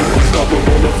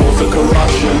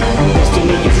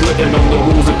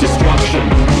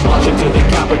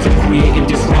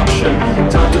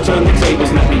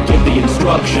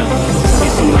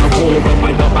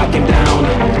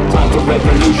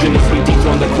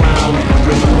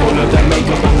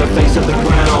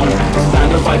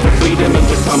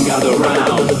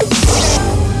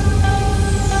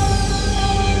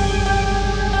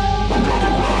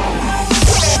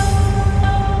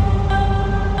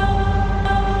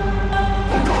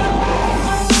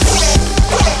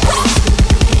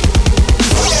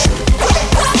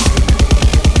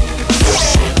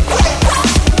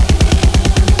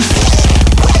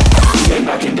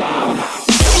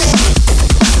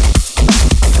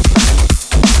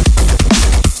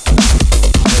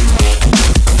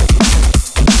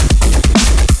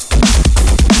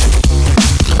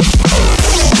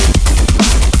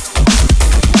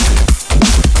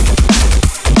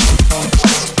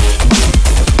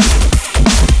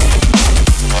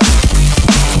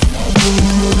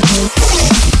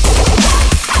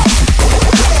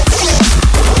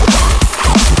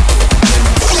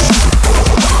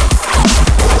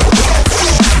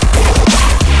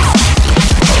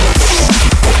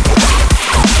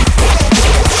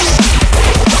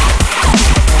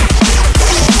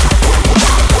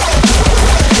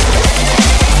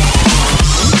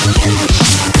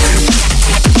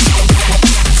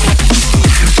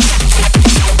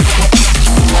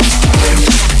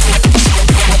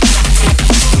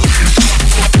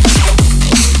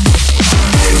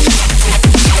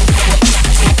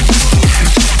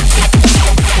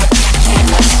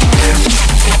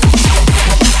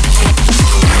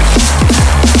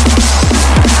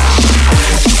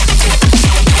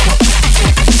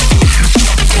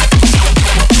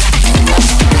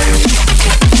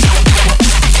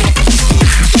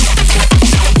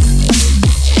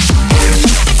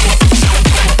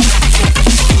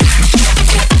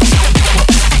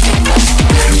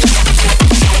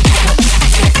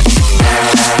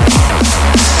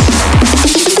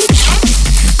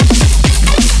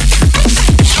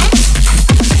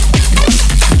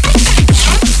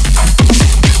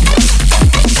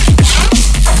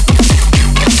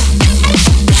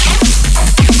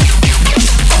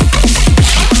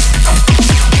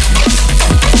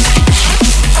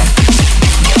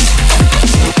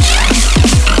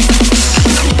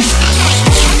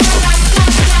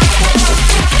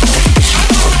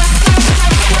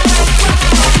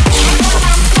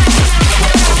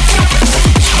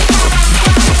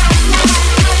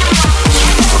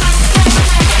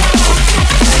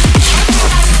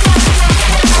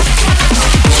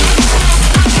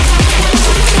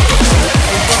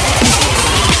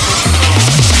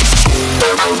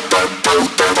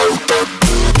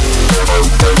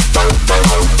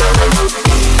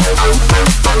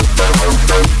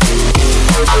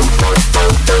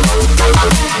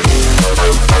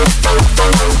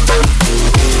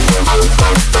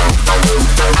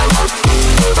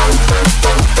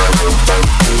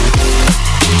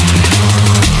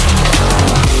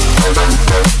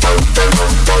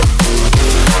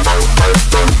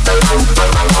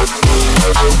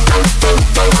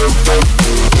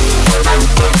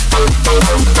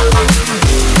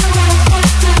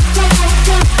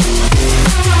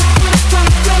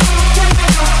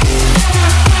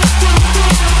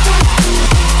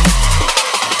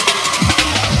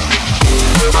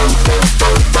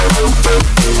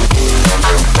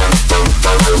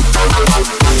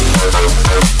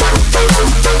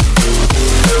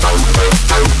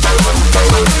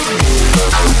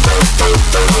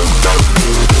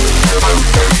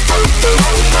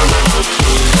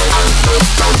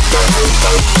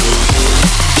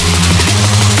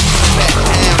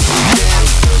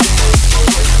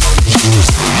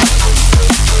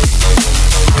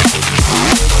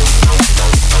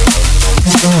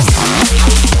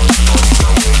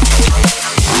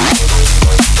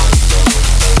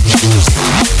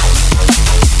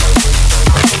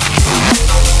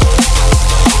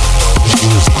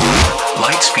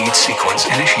 Sequence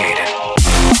initiated.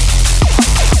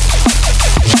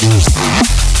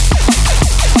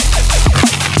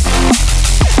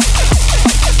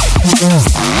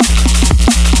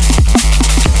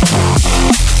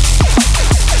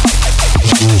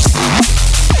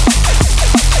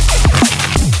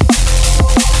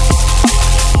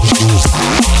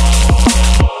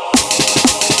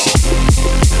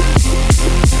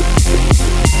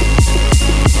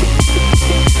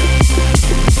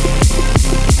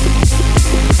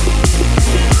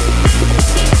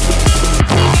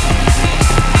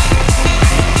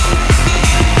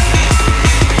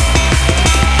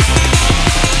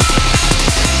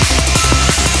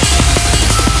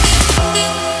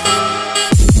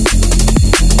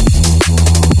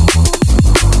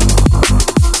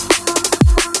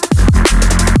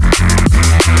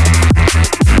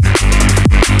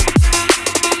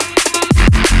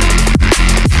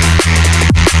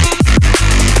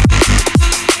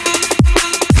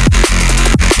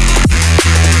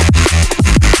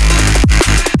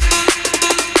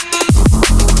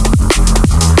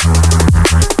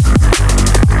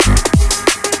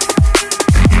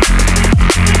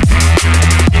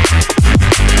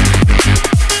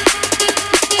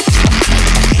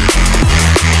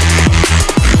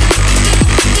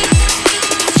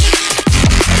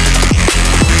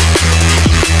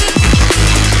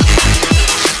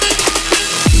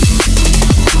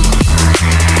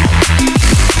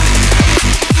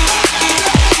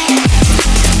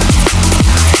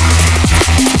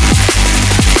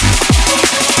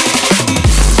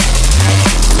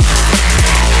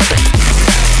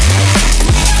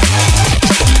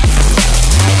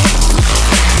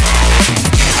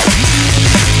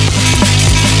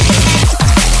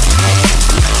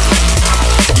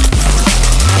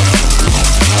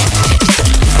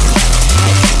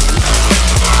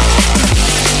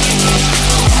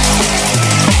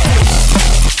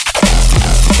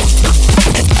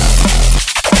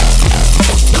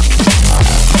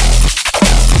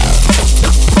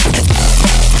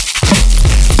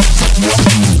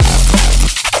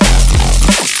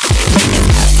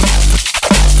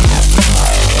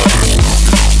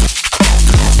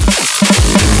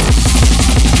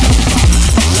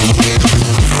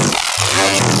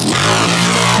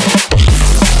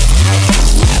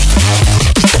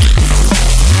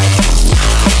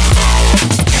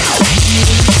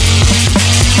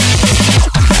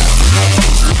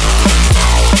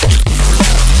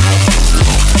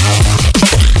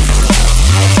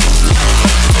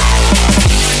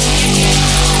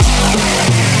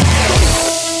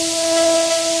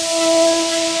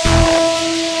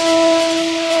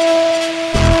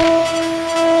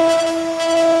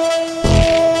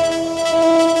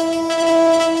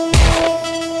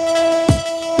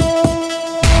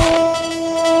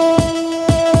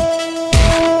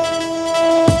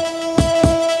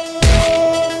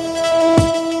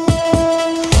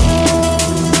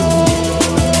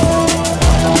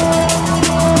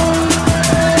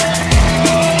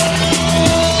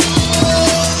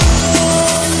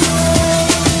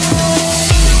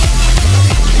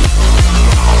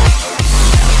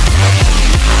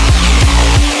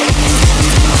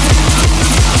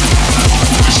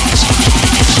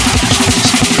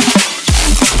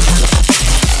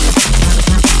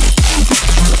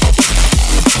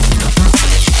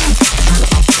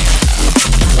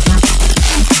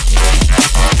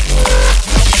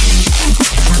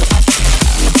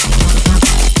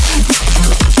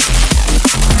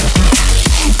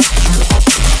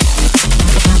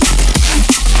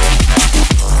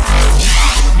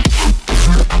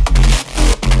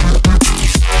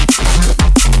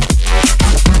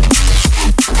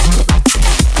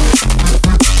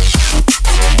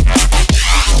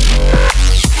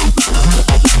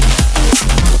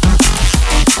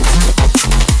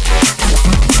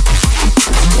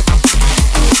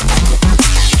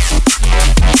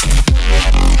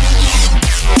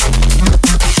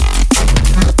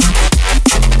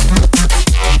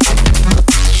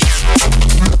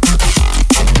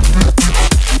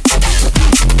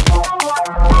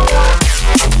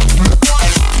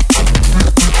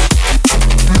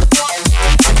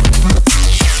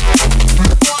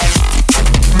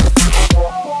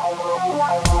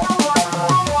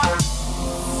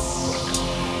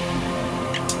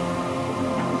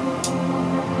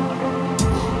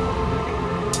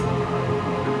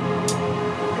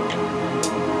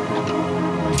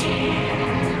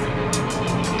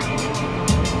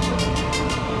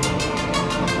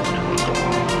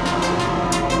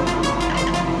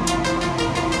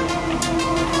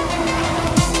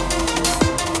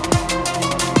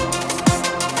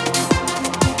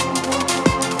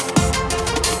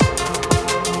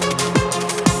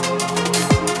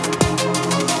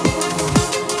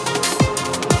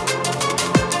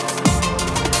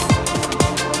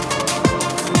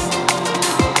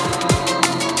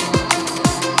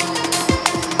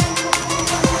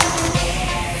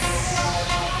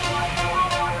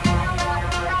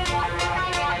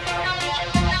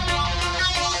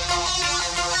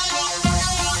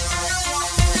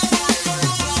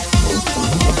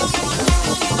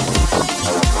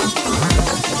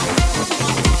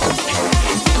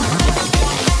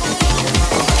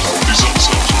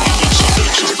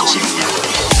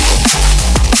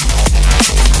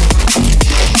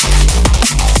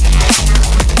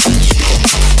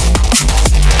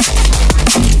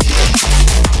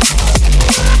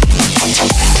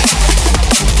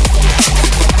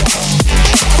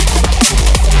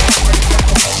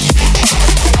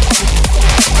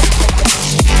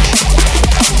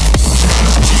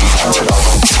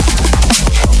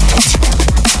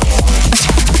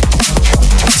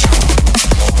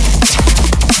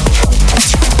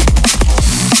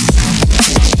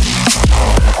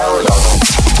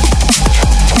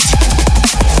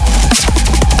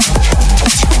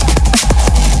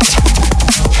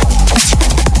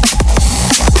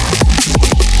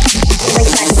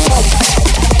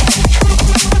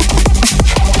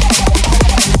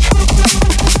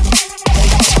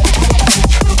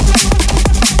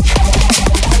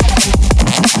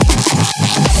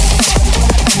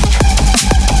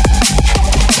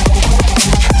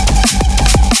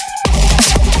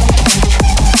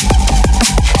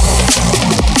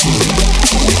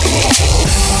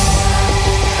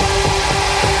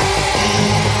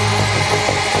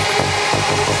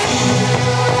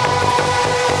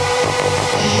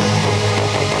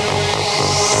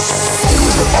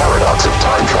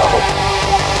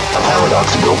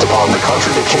 based upon the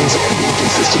contradictions and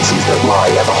inconsistencies that lie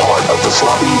at the heart of the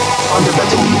sloppy,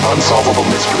 fundamentally unsolvable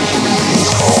mystery human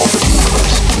beings call the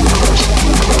universe.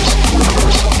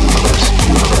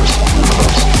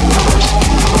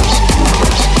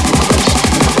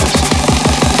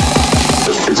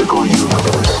 The physical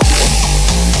universe.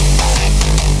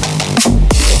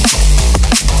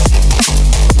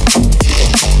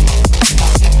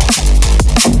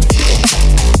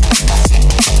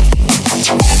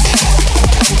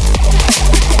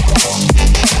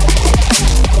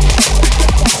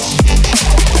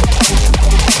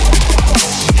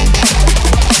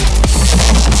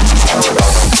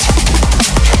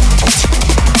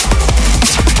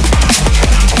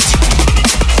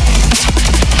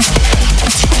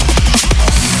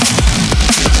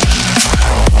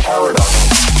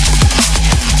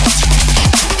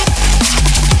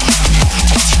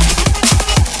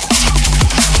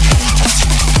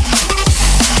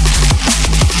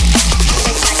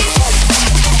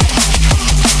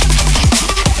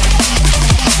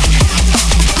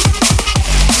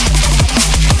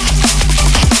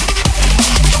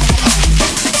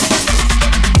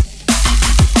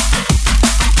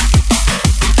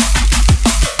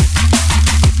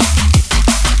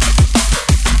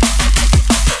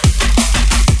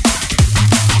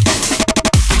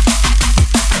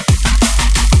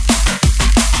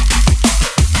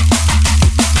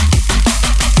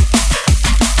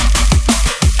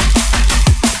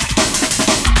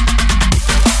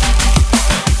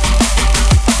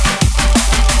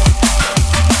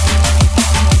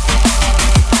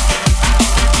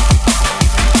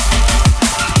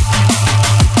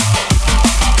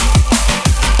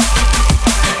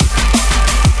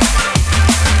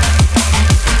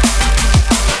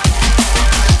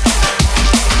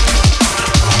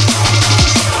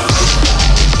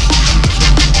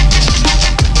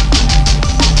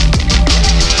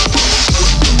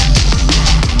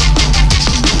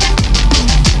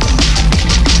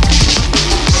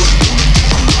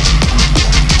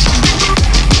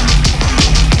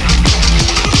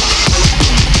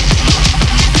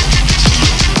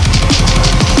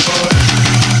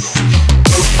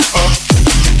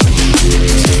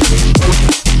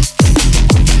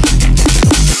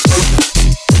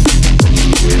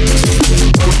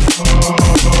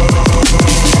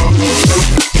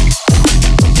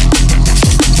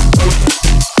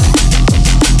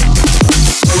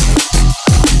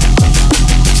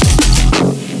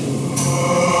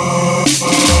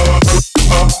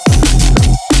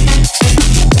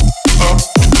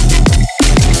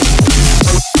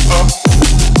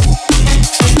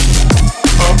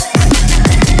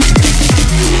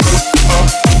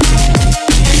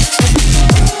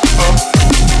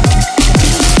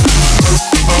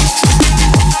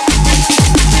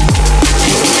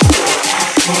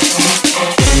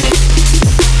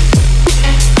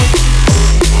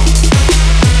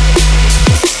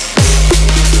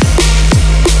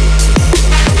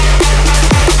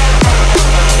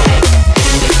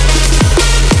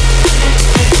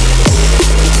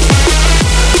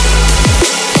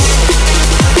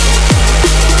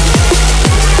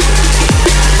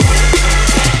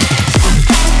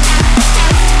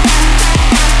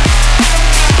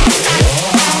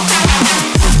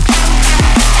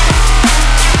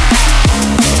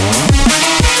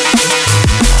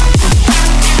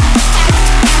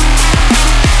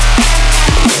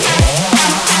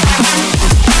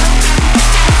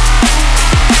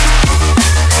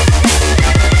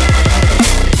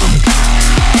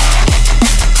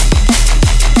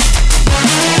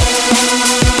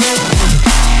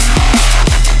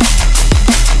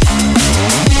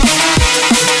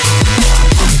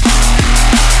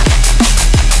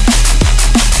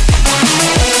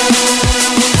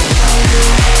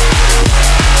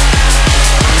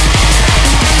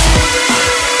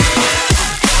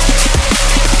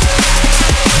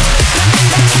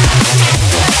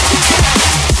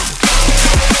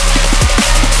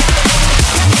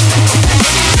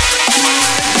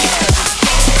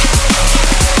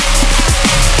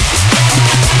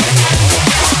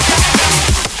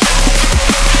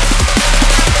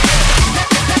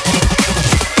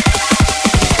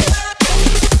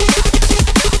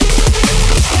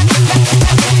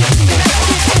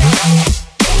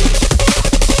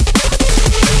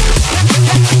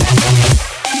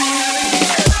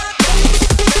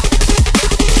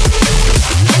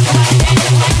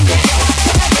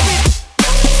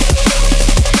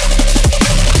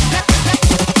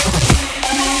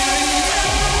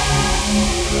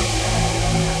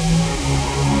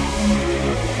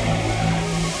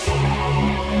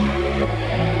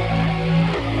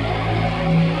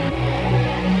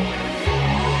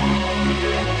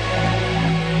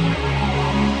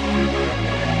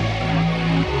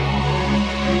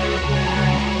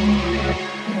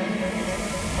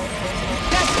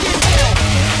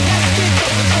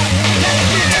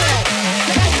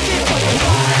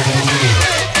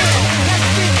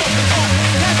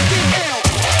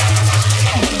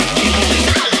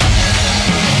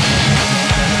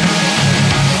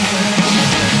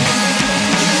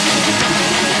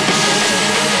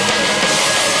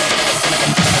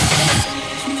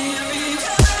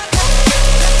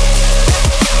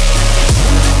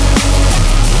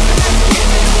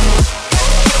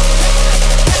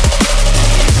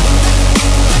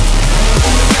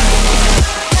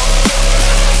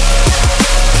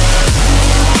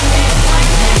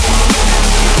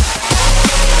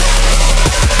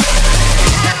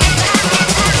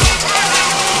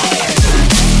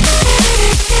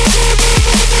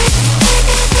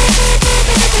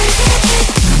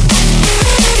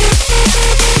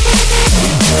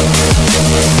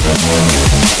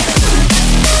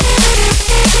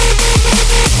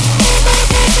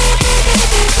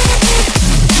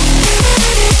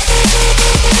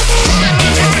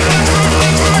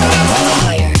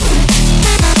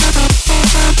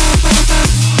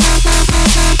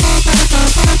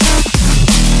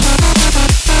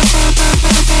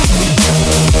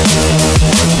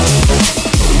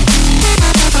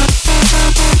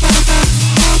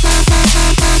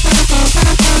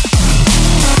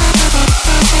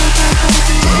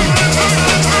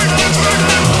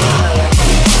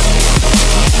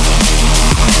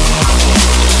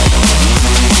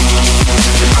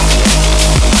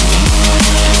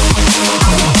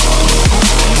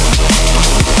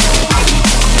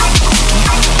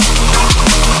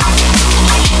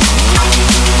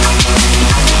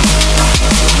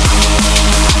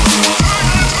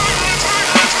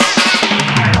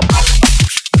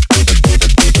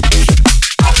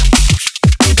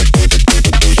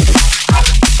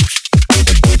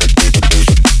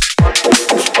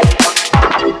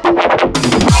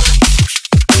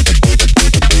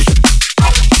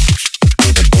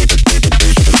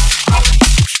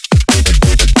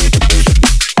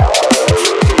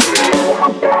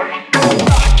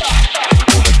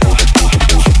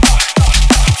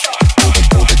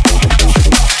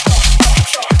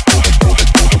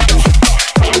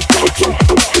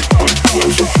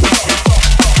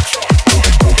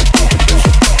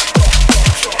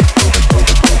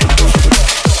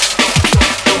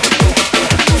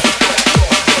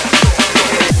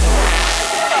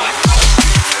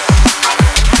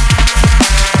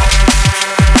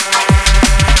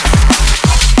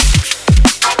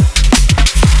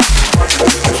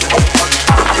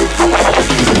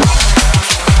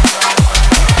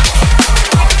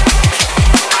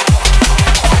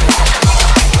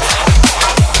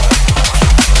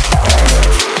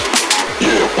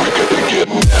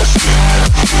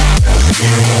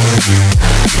 Get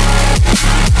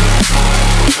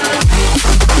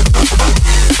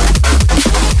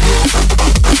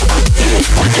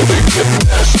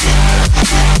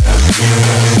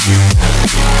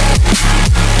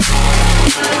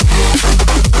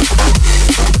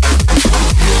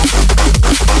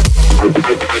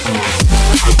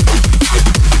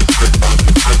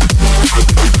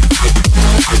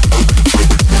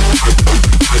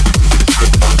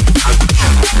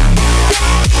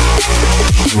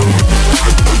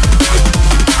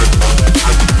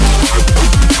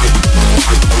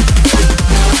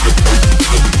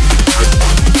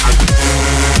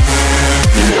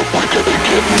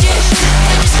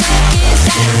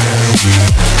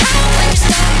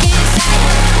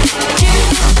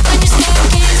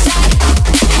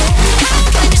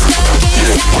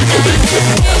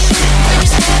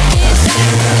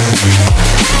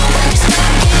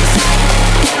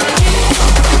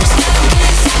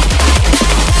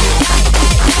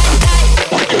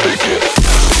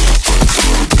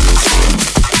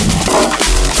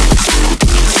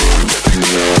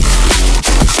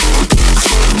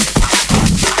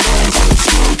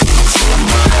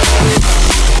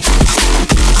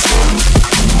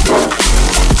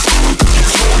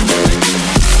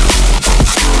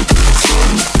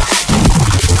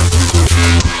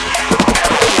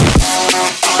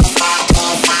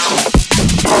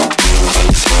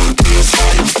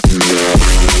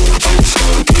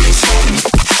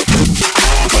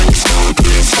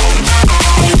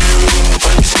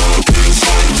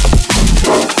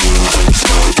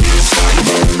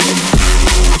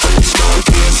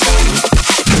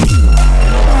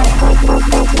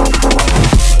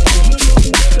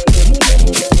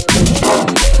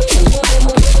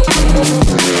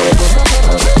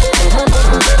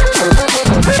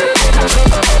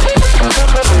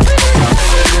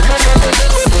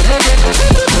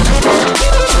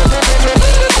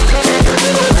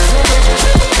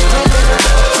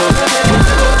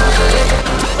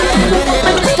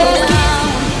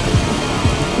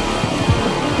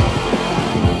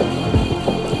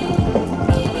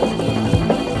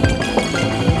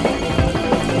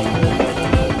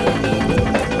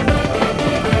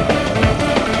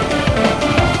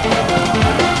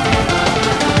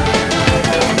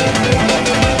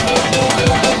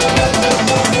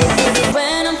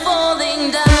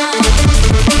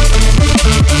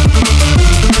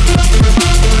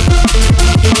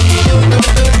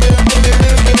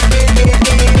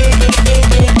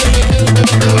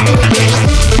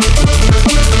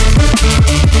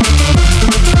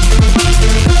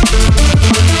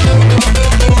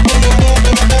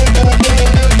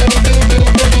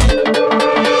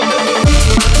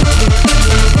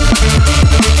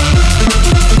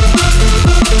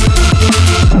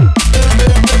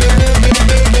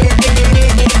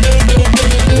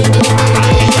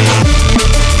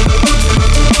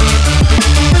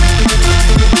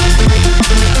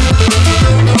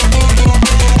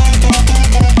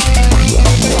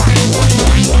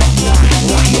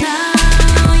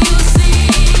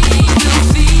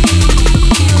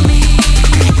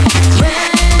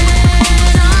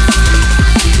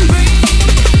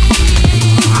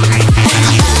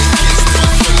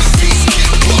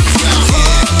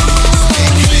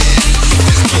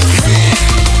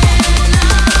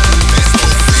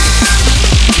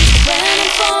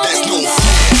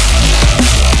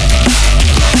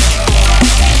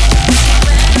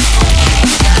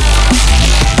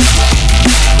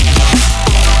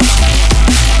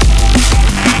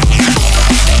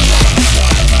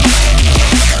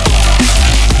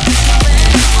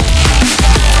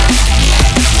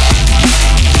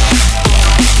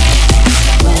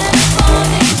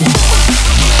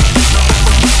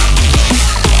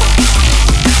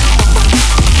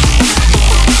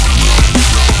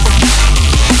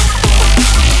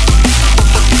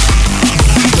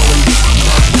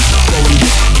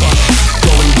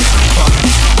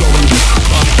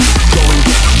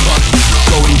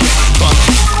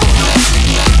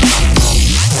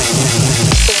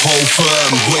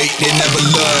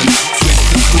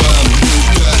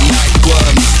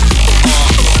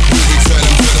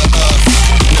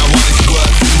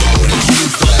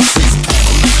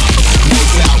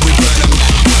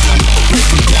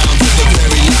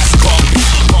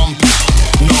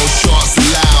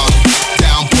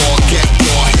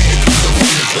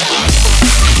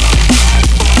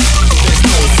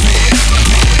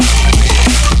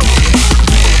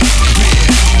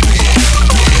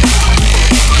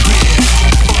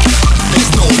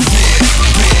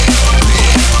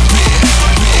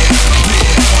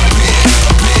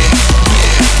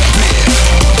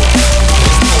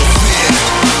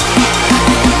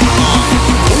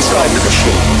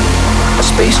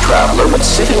traveler would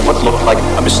sit in what looked like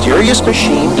a mysterious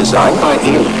machine designed by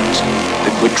aliens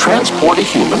that would transport a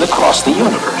human across the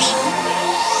universe.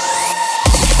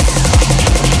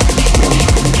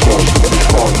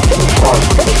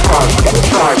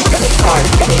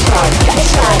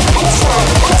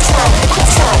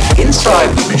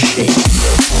 Inside the machine.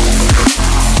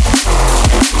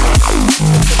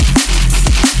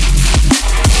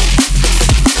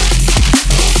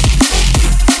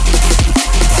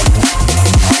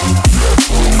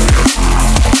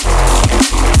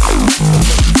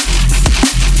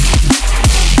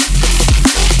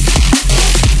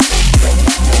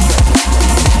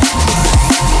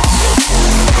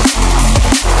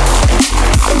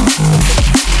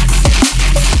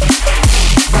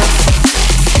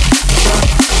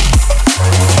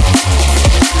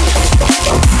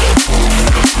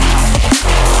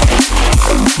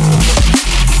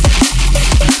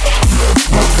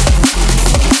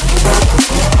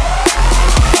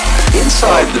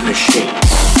 Inside the machine.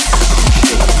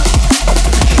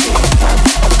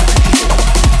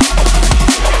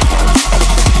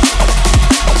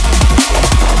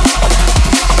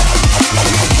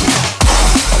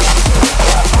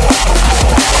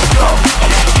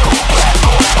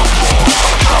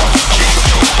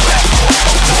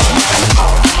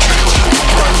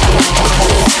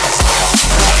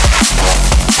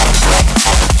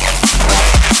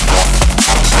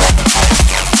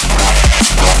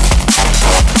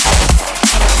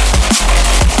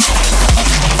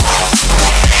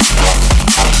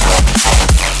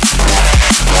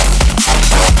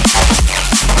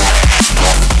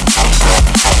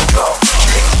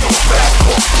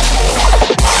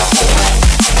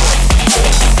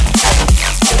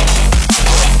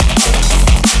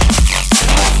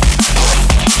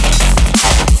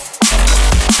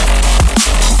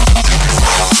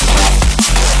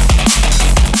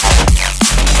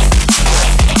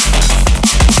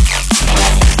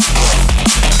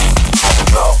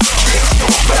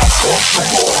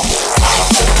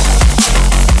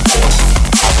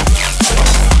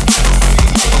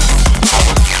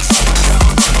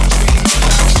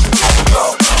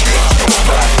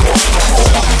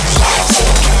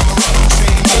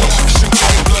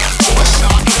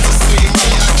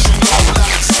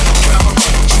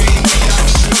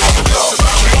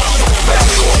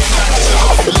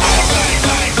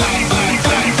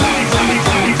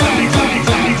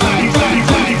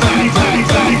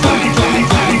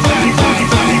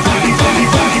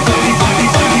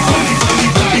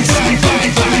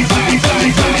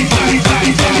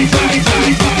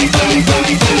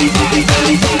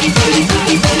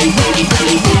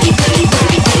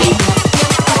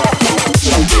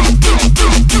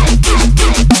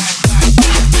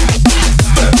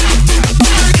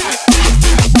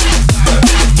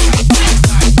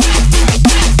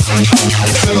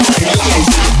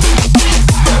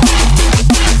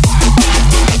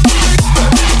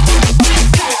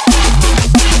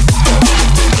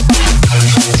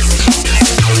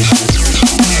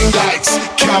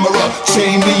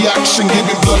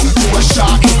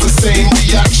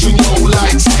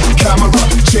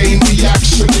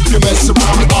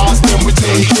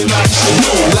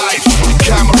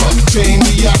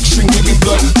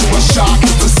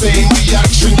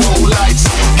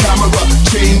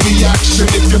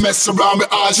 Around my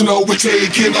eyes, you know we're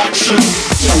taking action.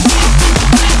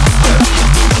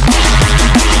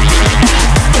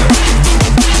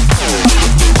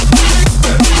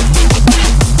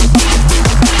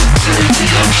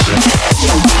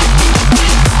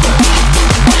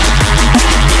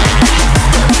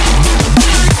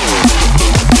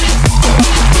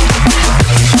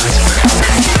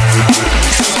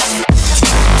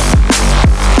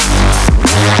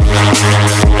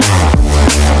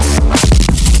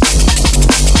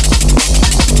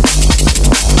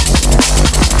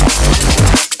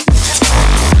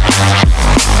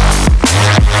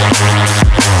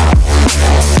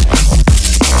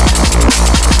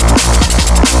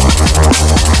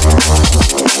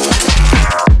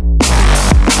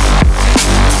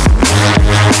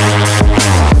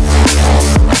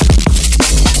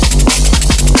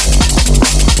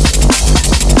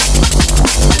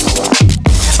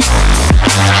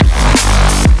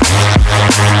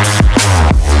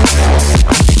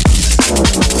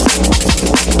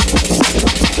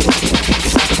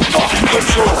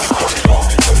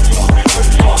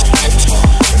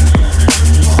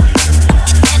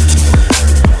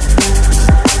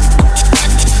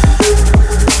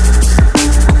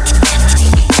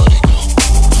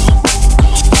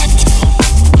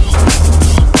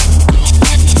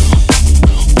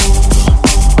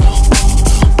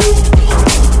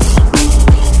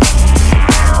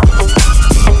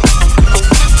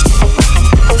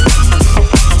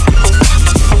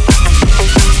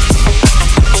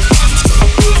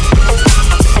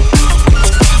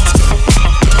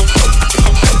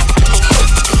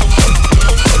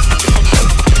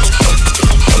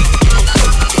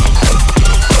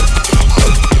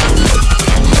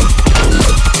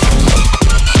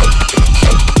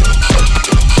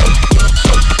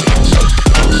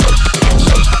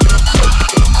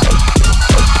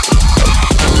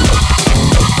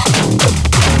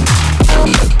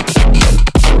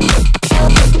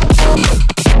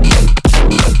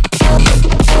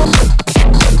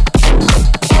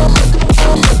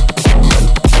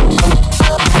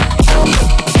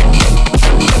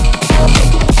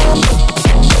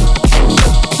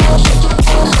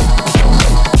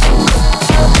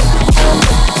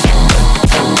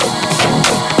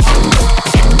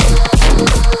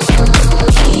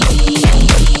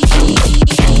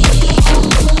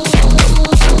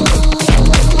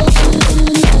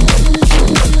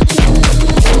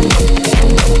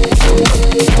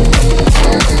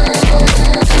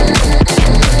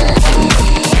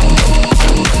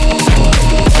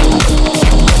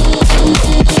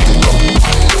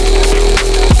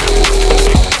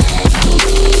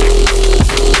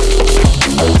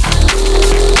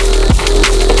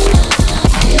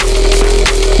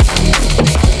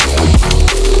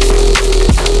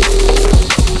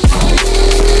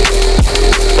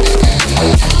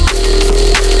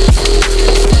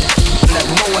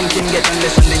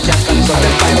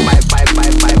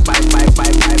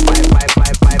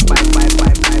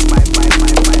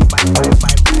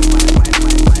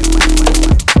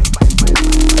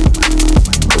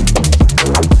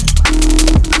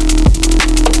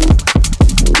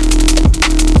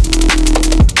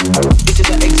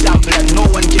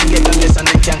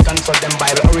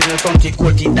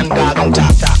 difficulty than God on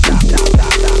top.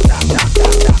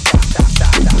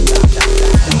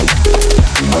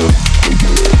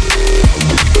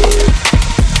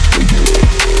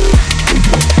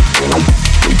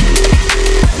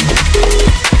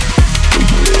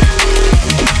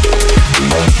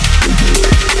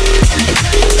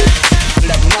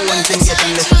 Let no one think that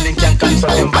listening can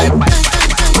console them by.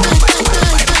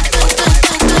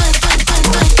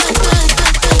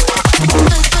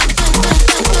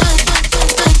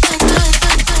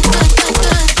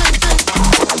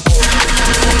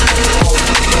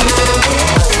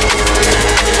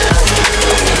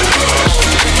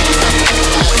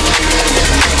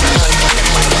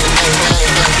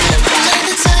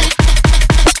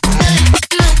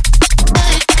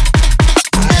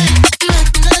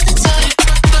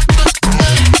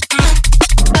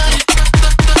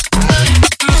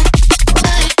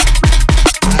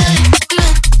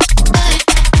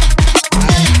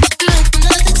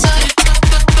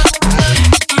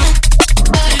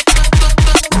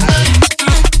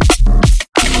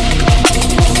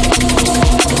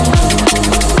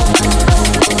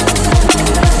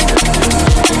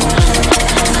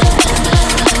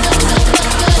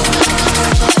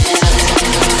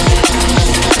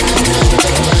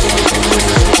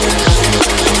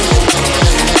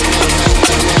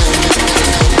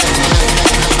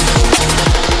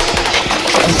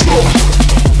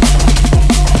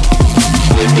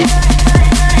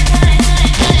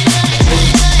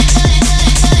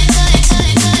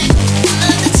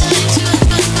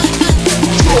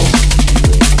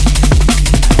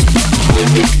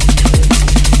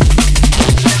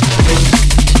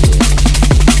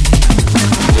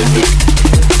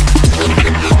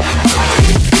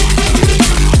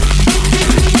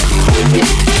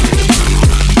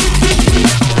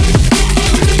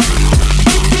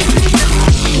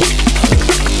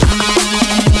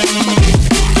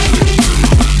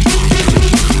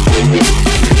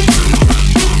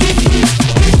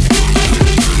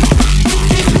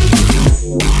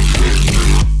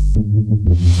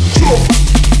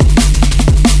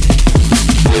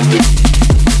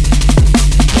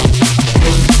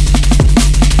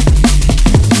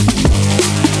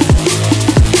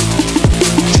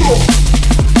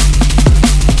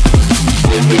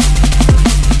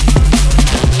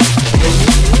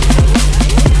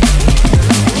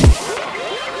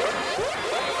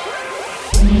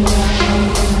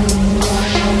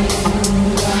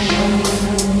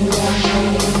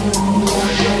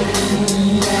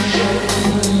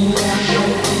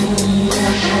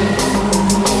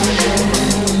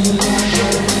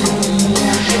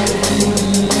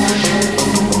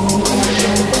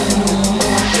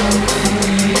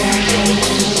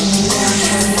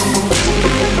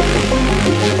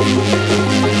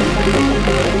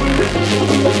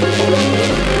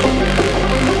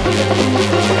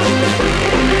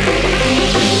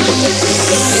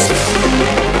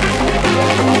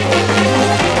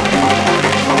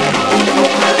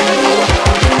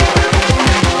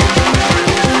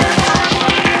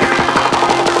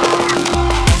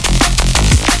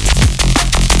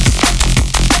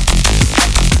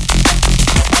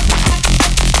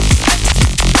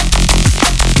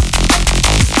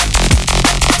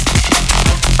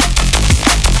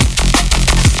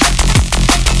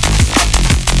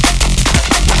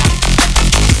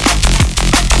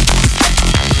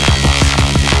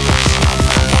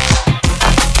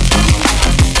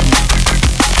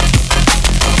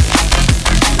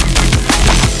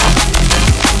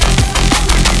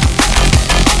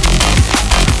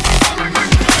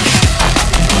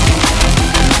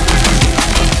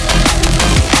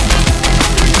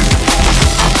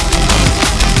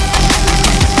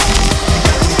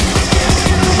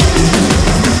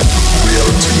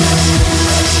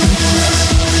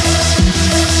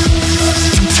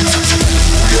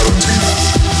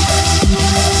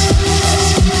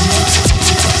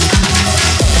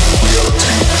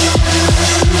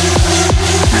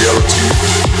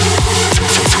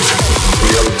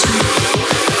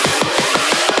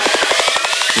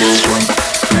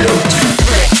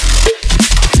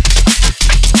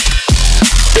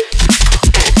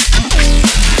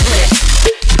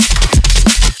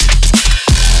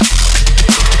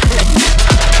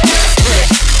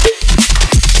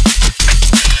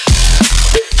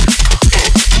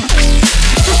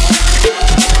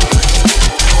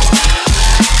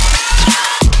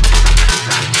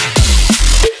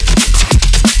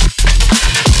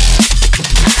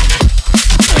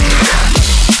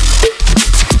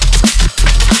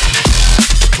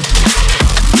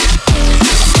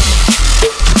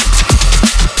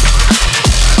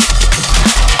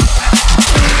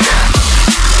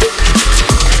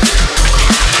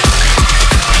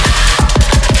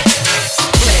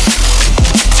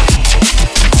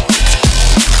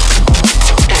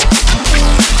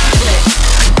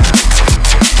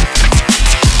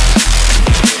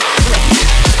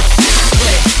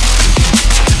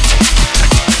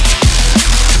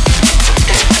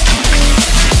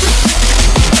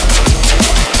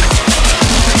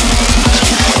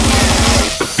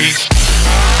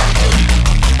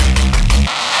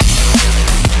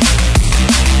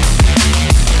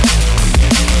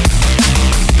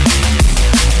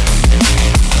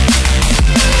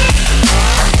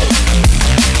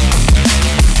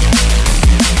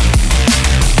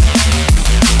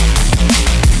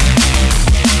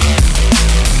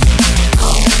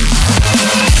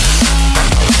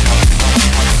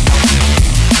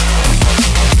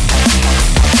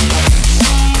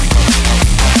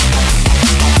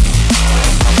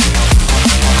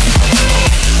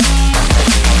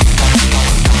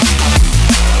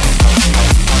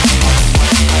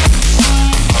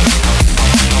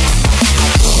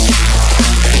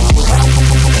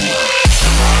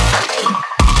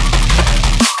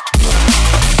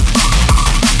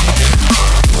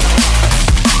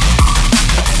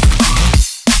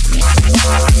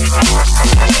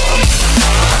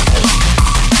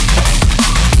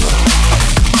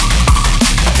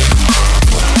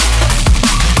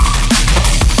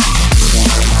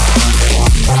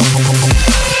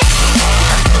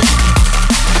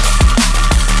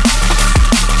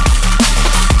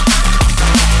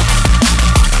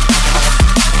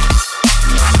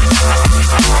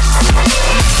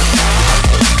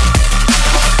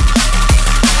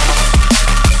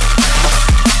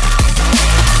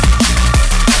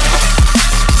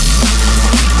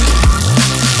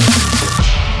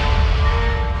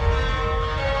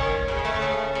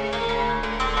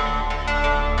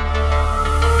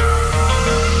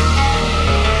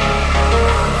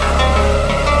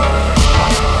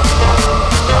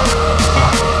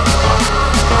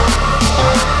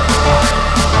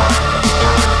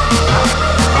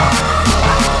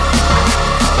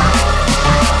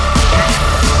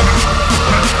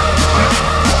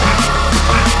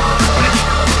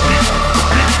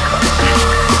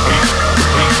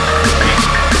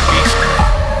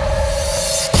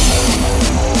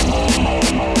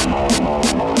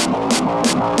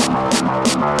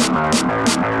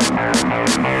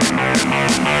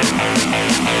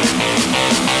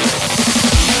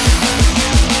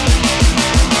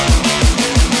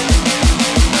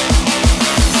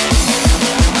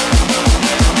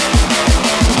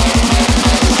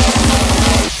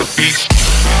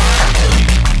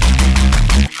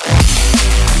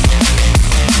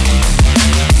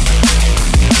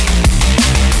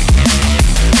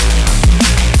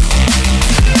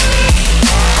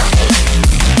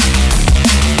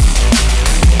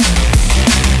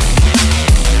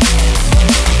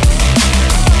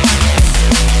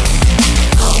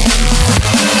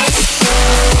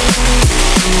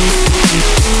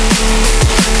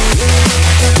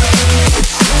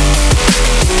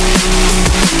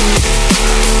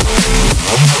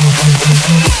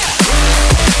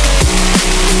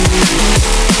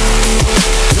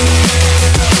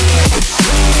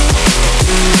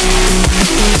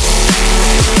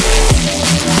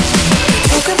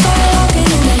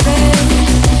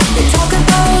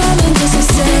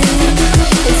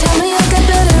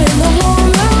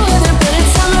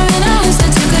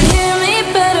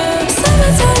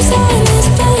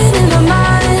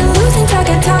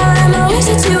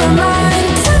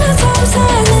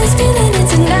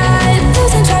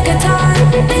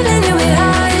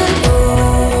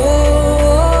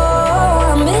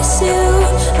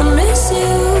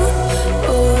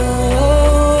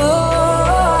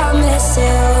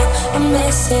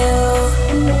 miss you.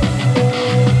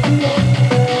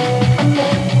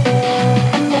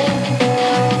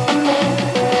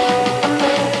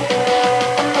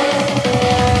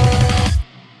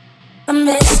 I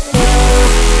miss you.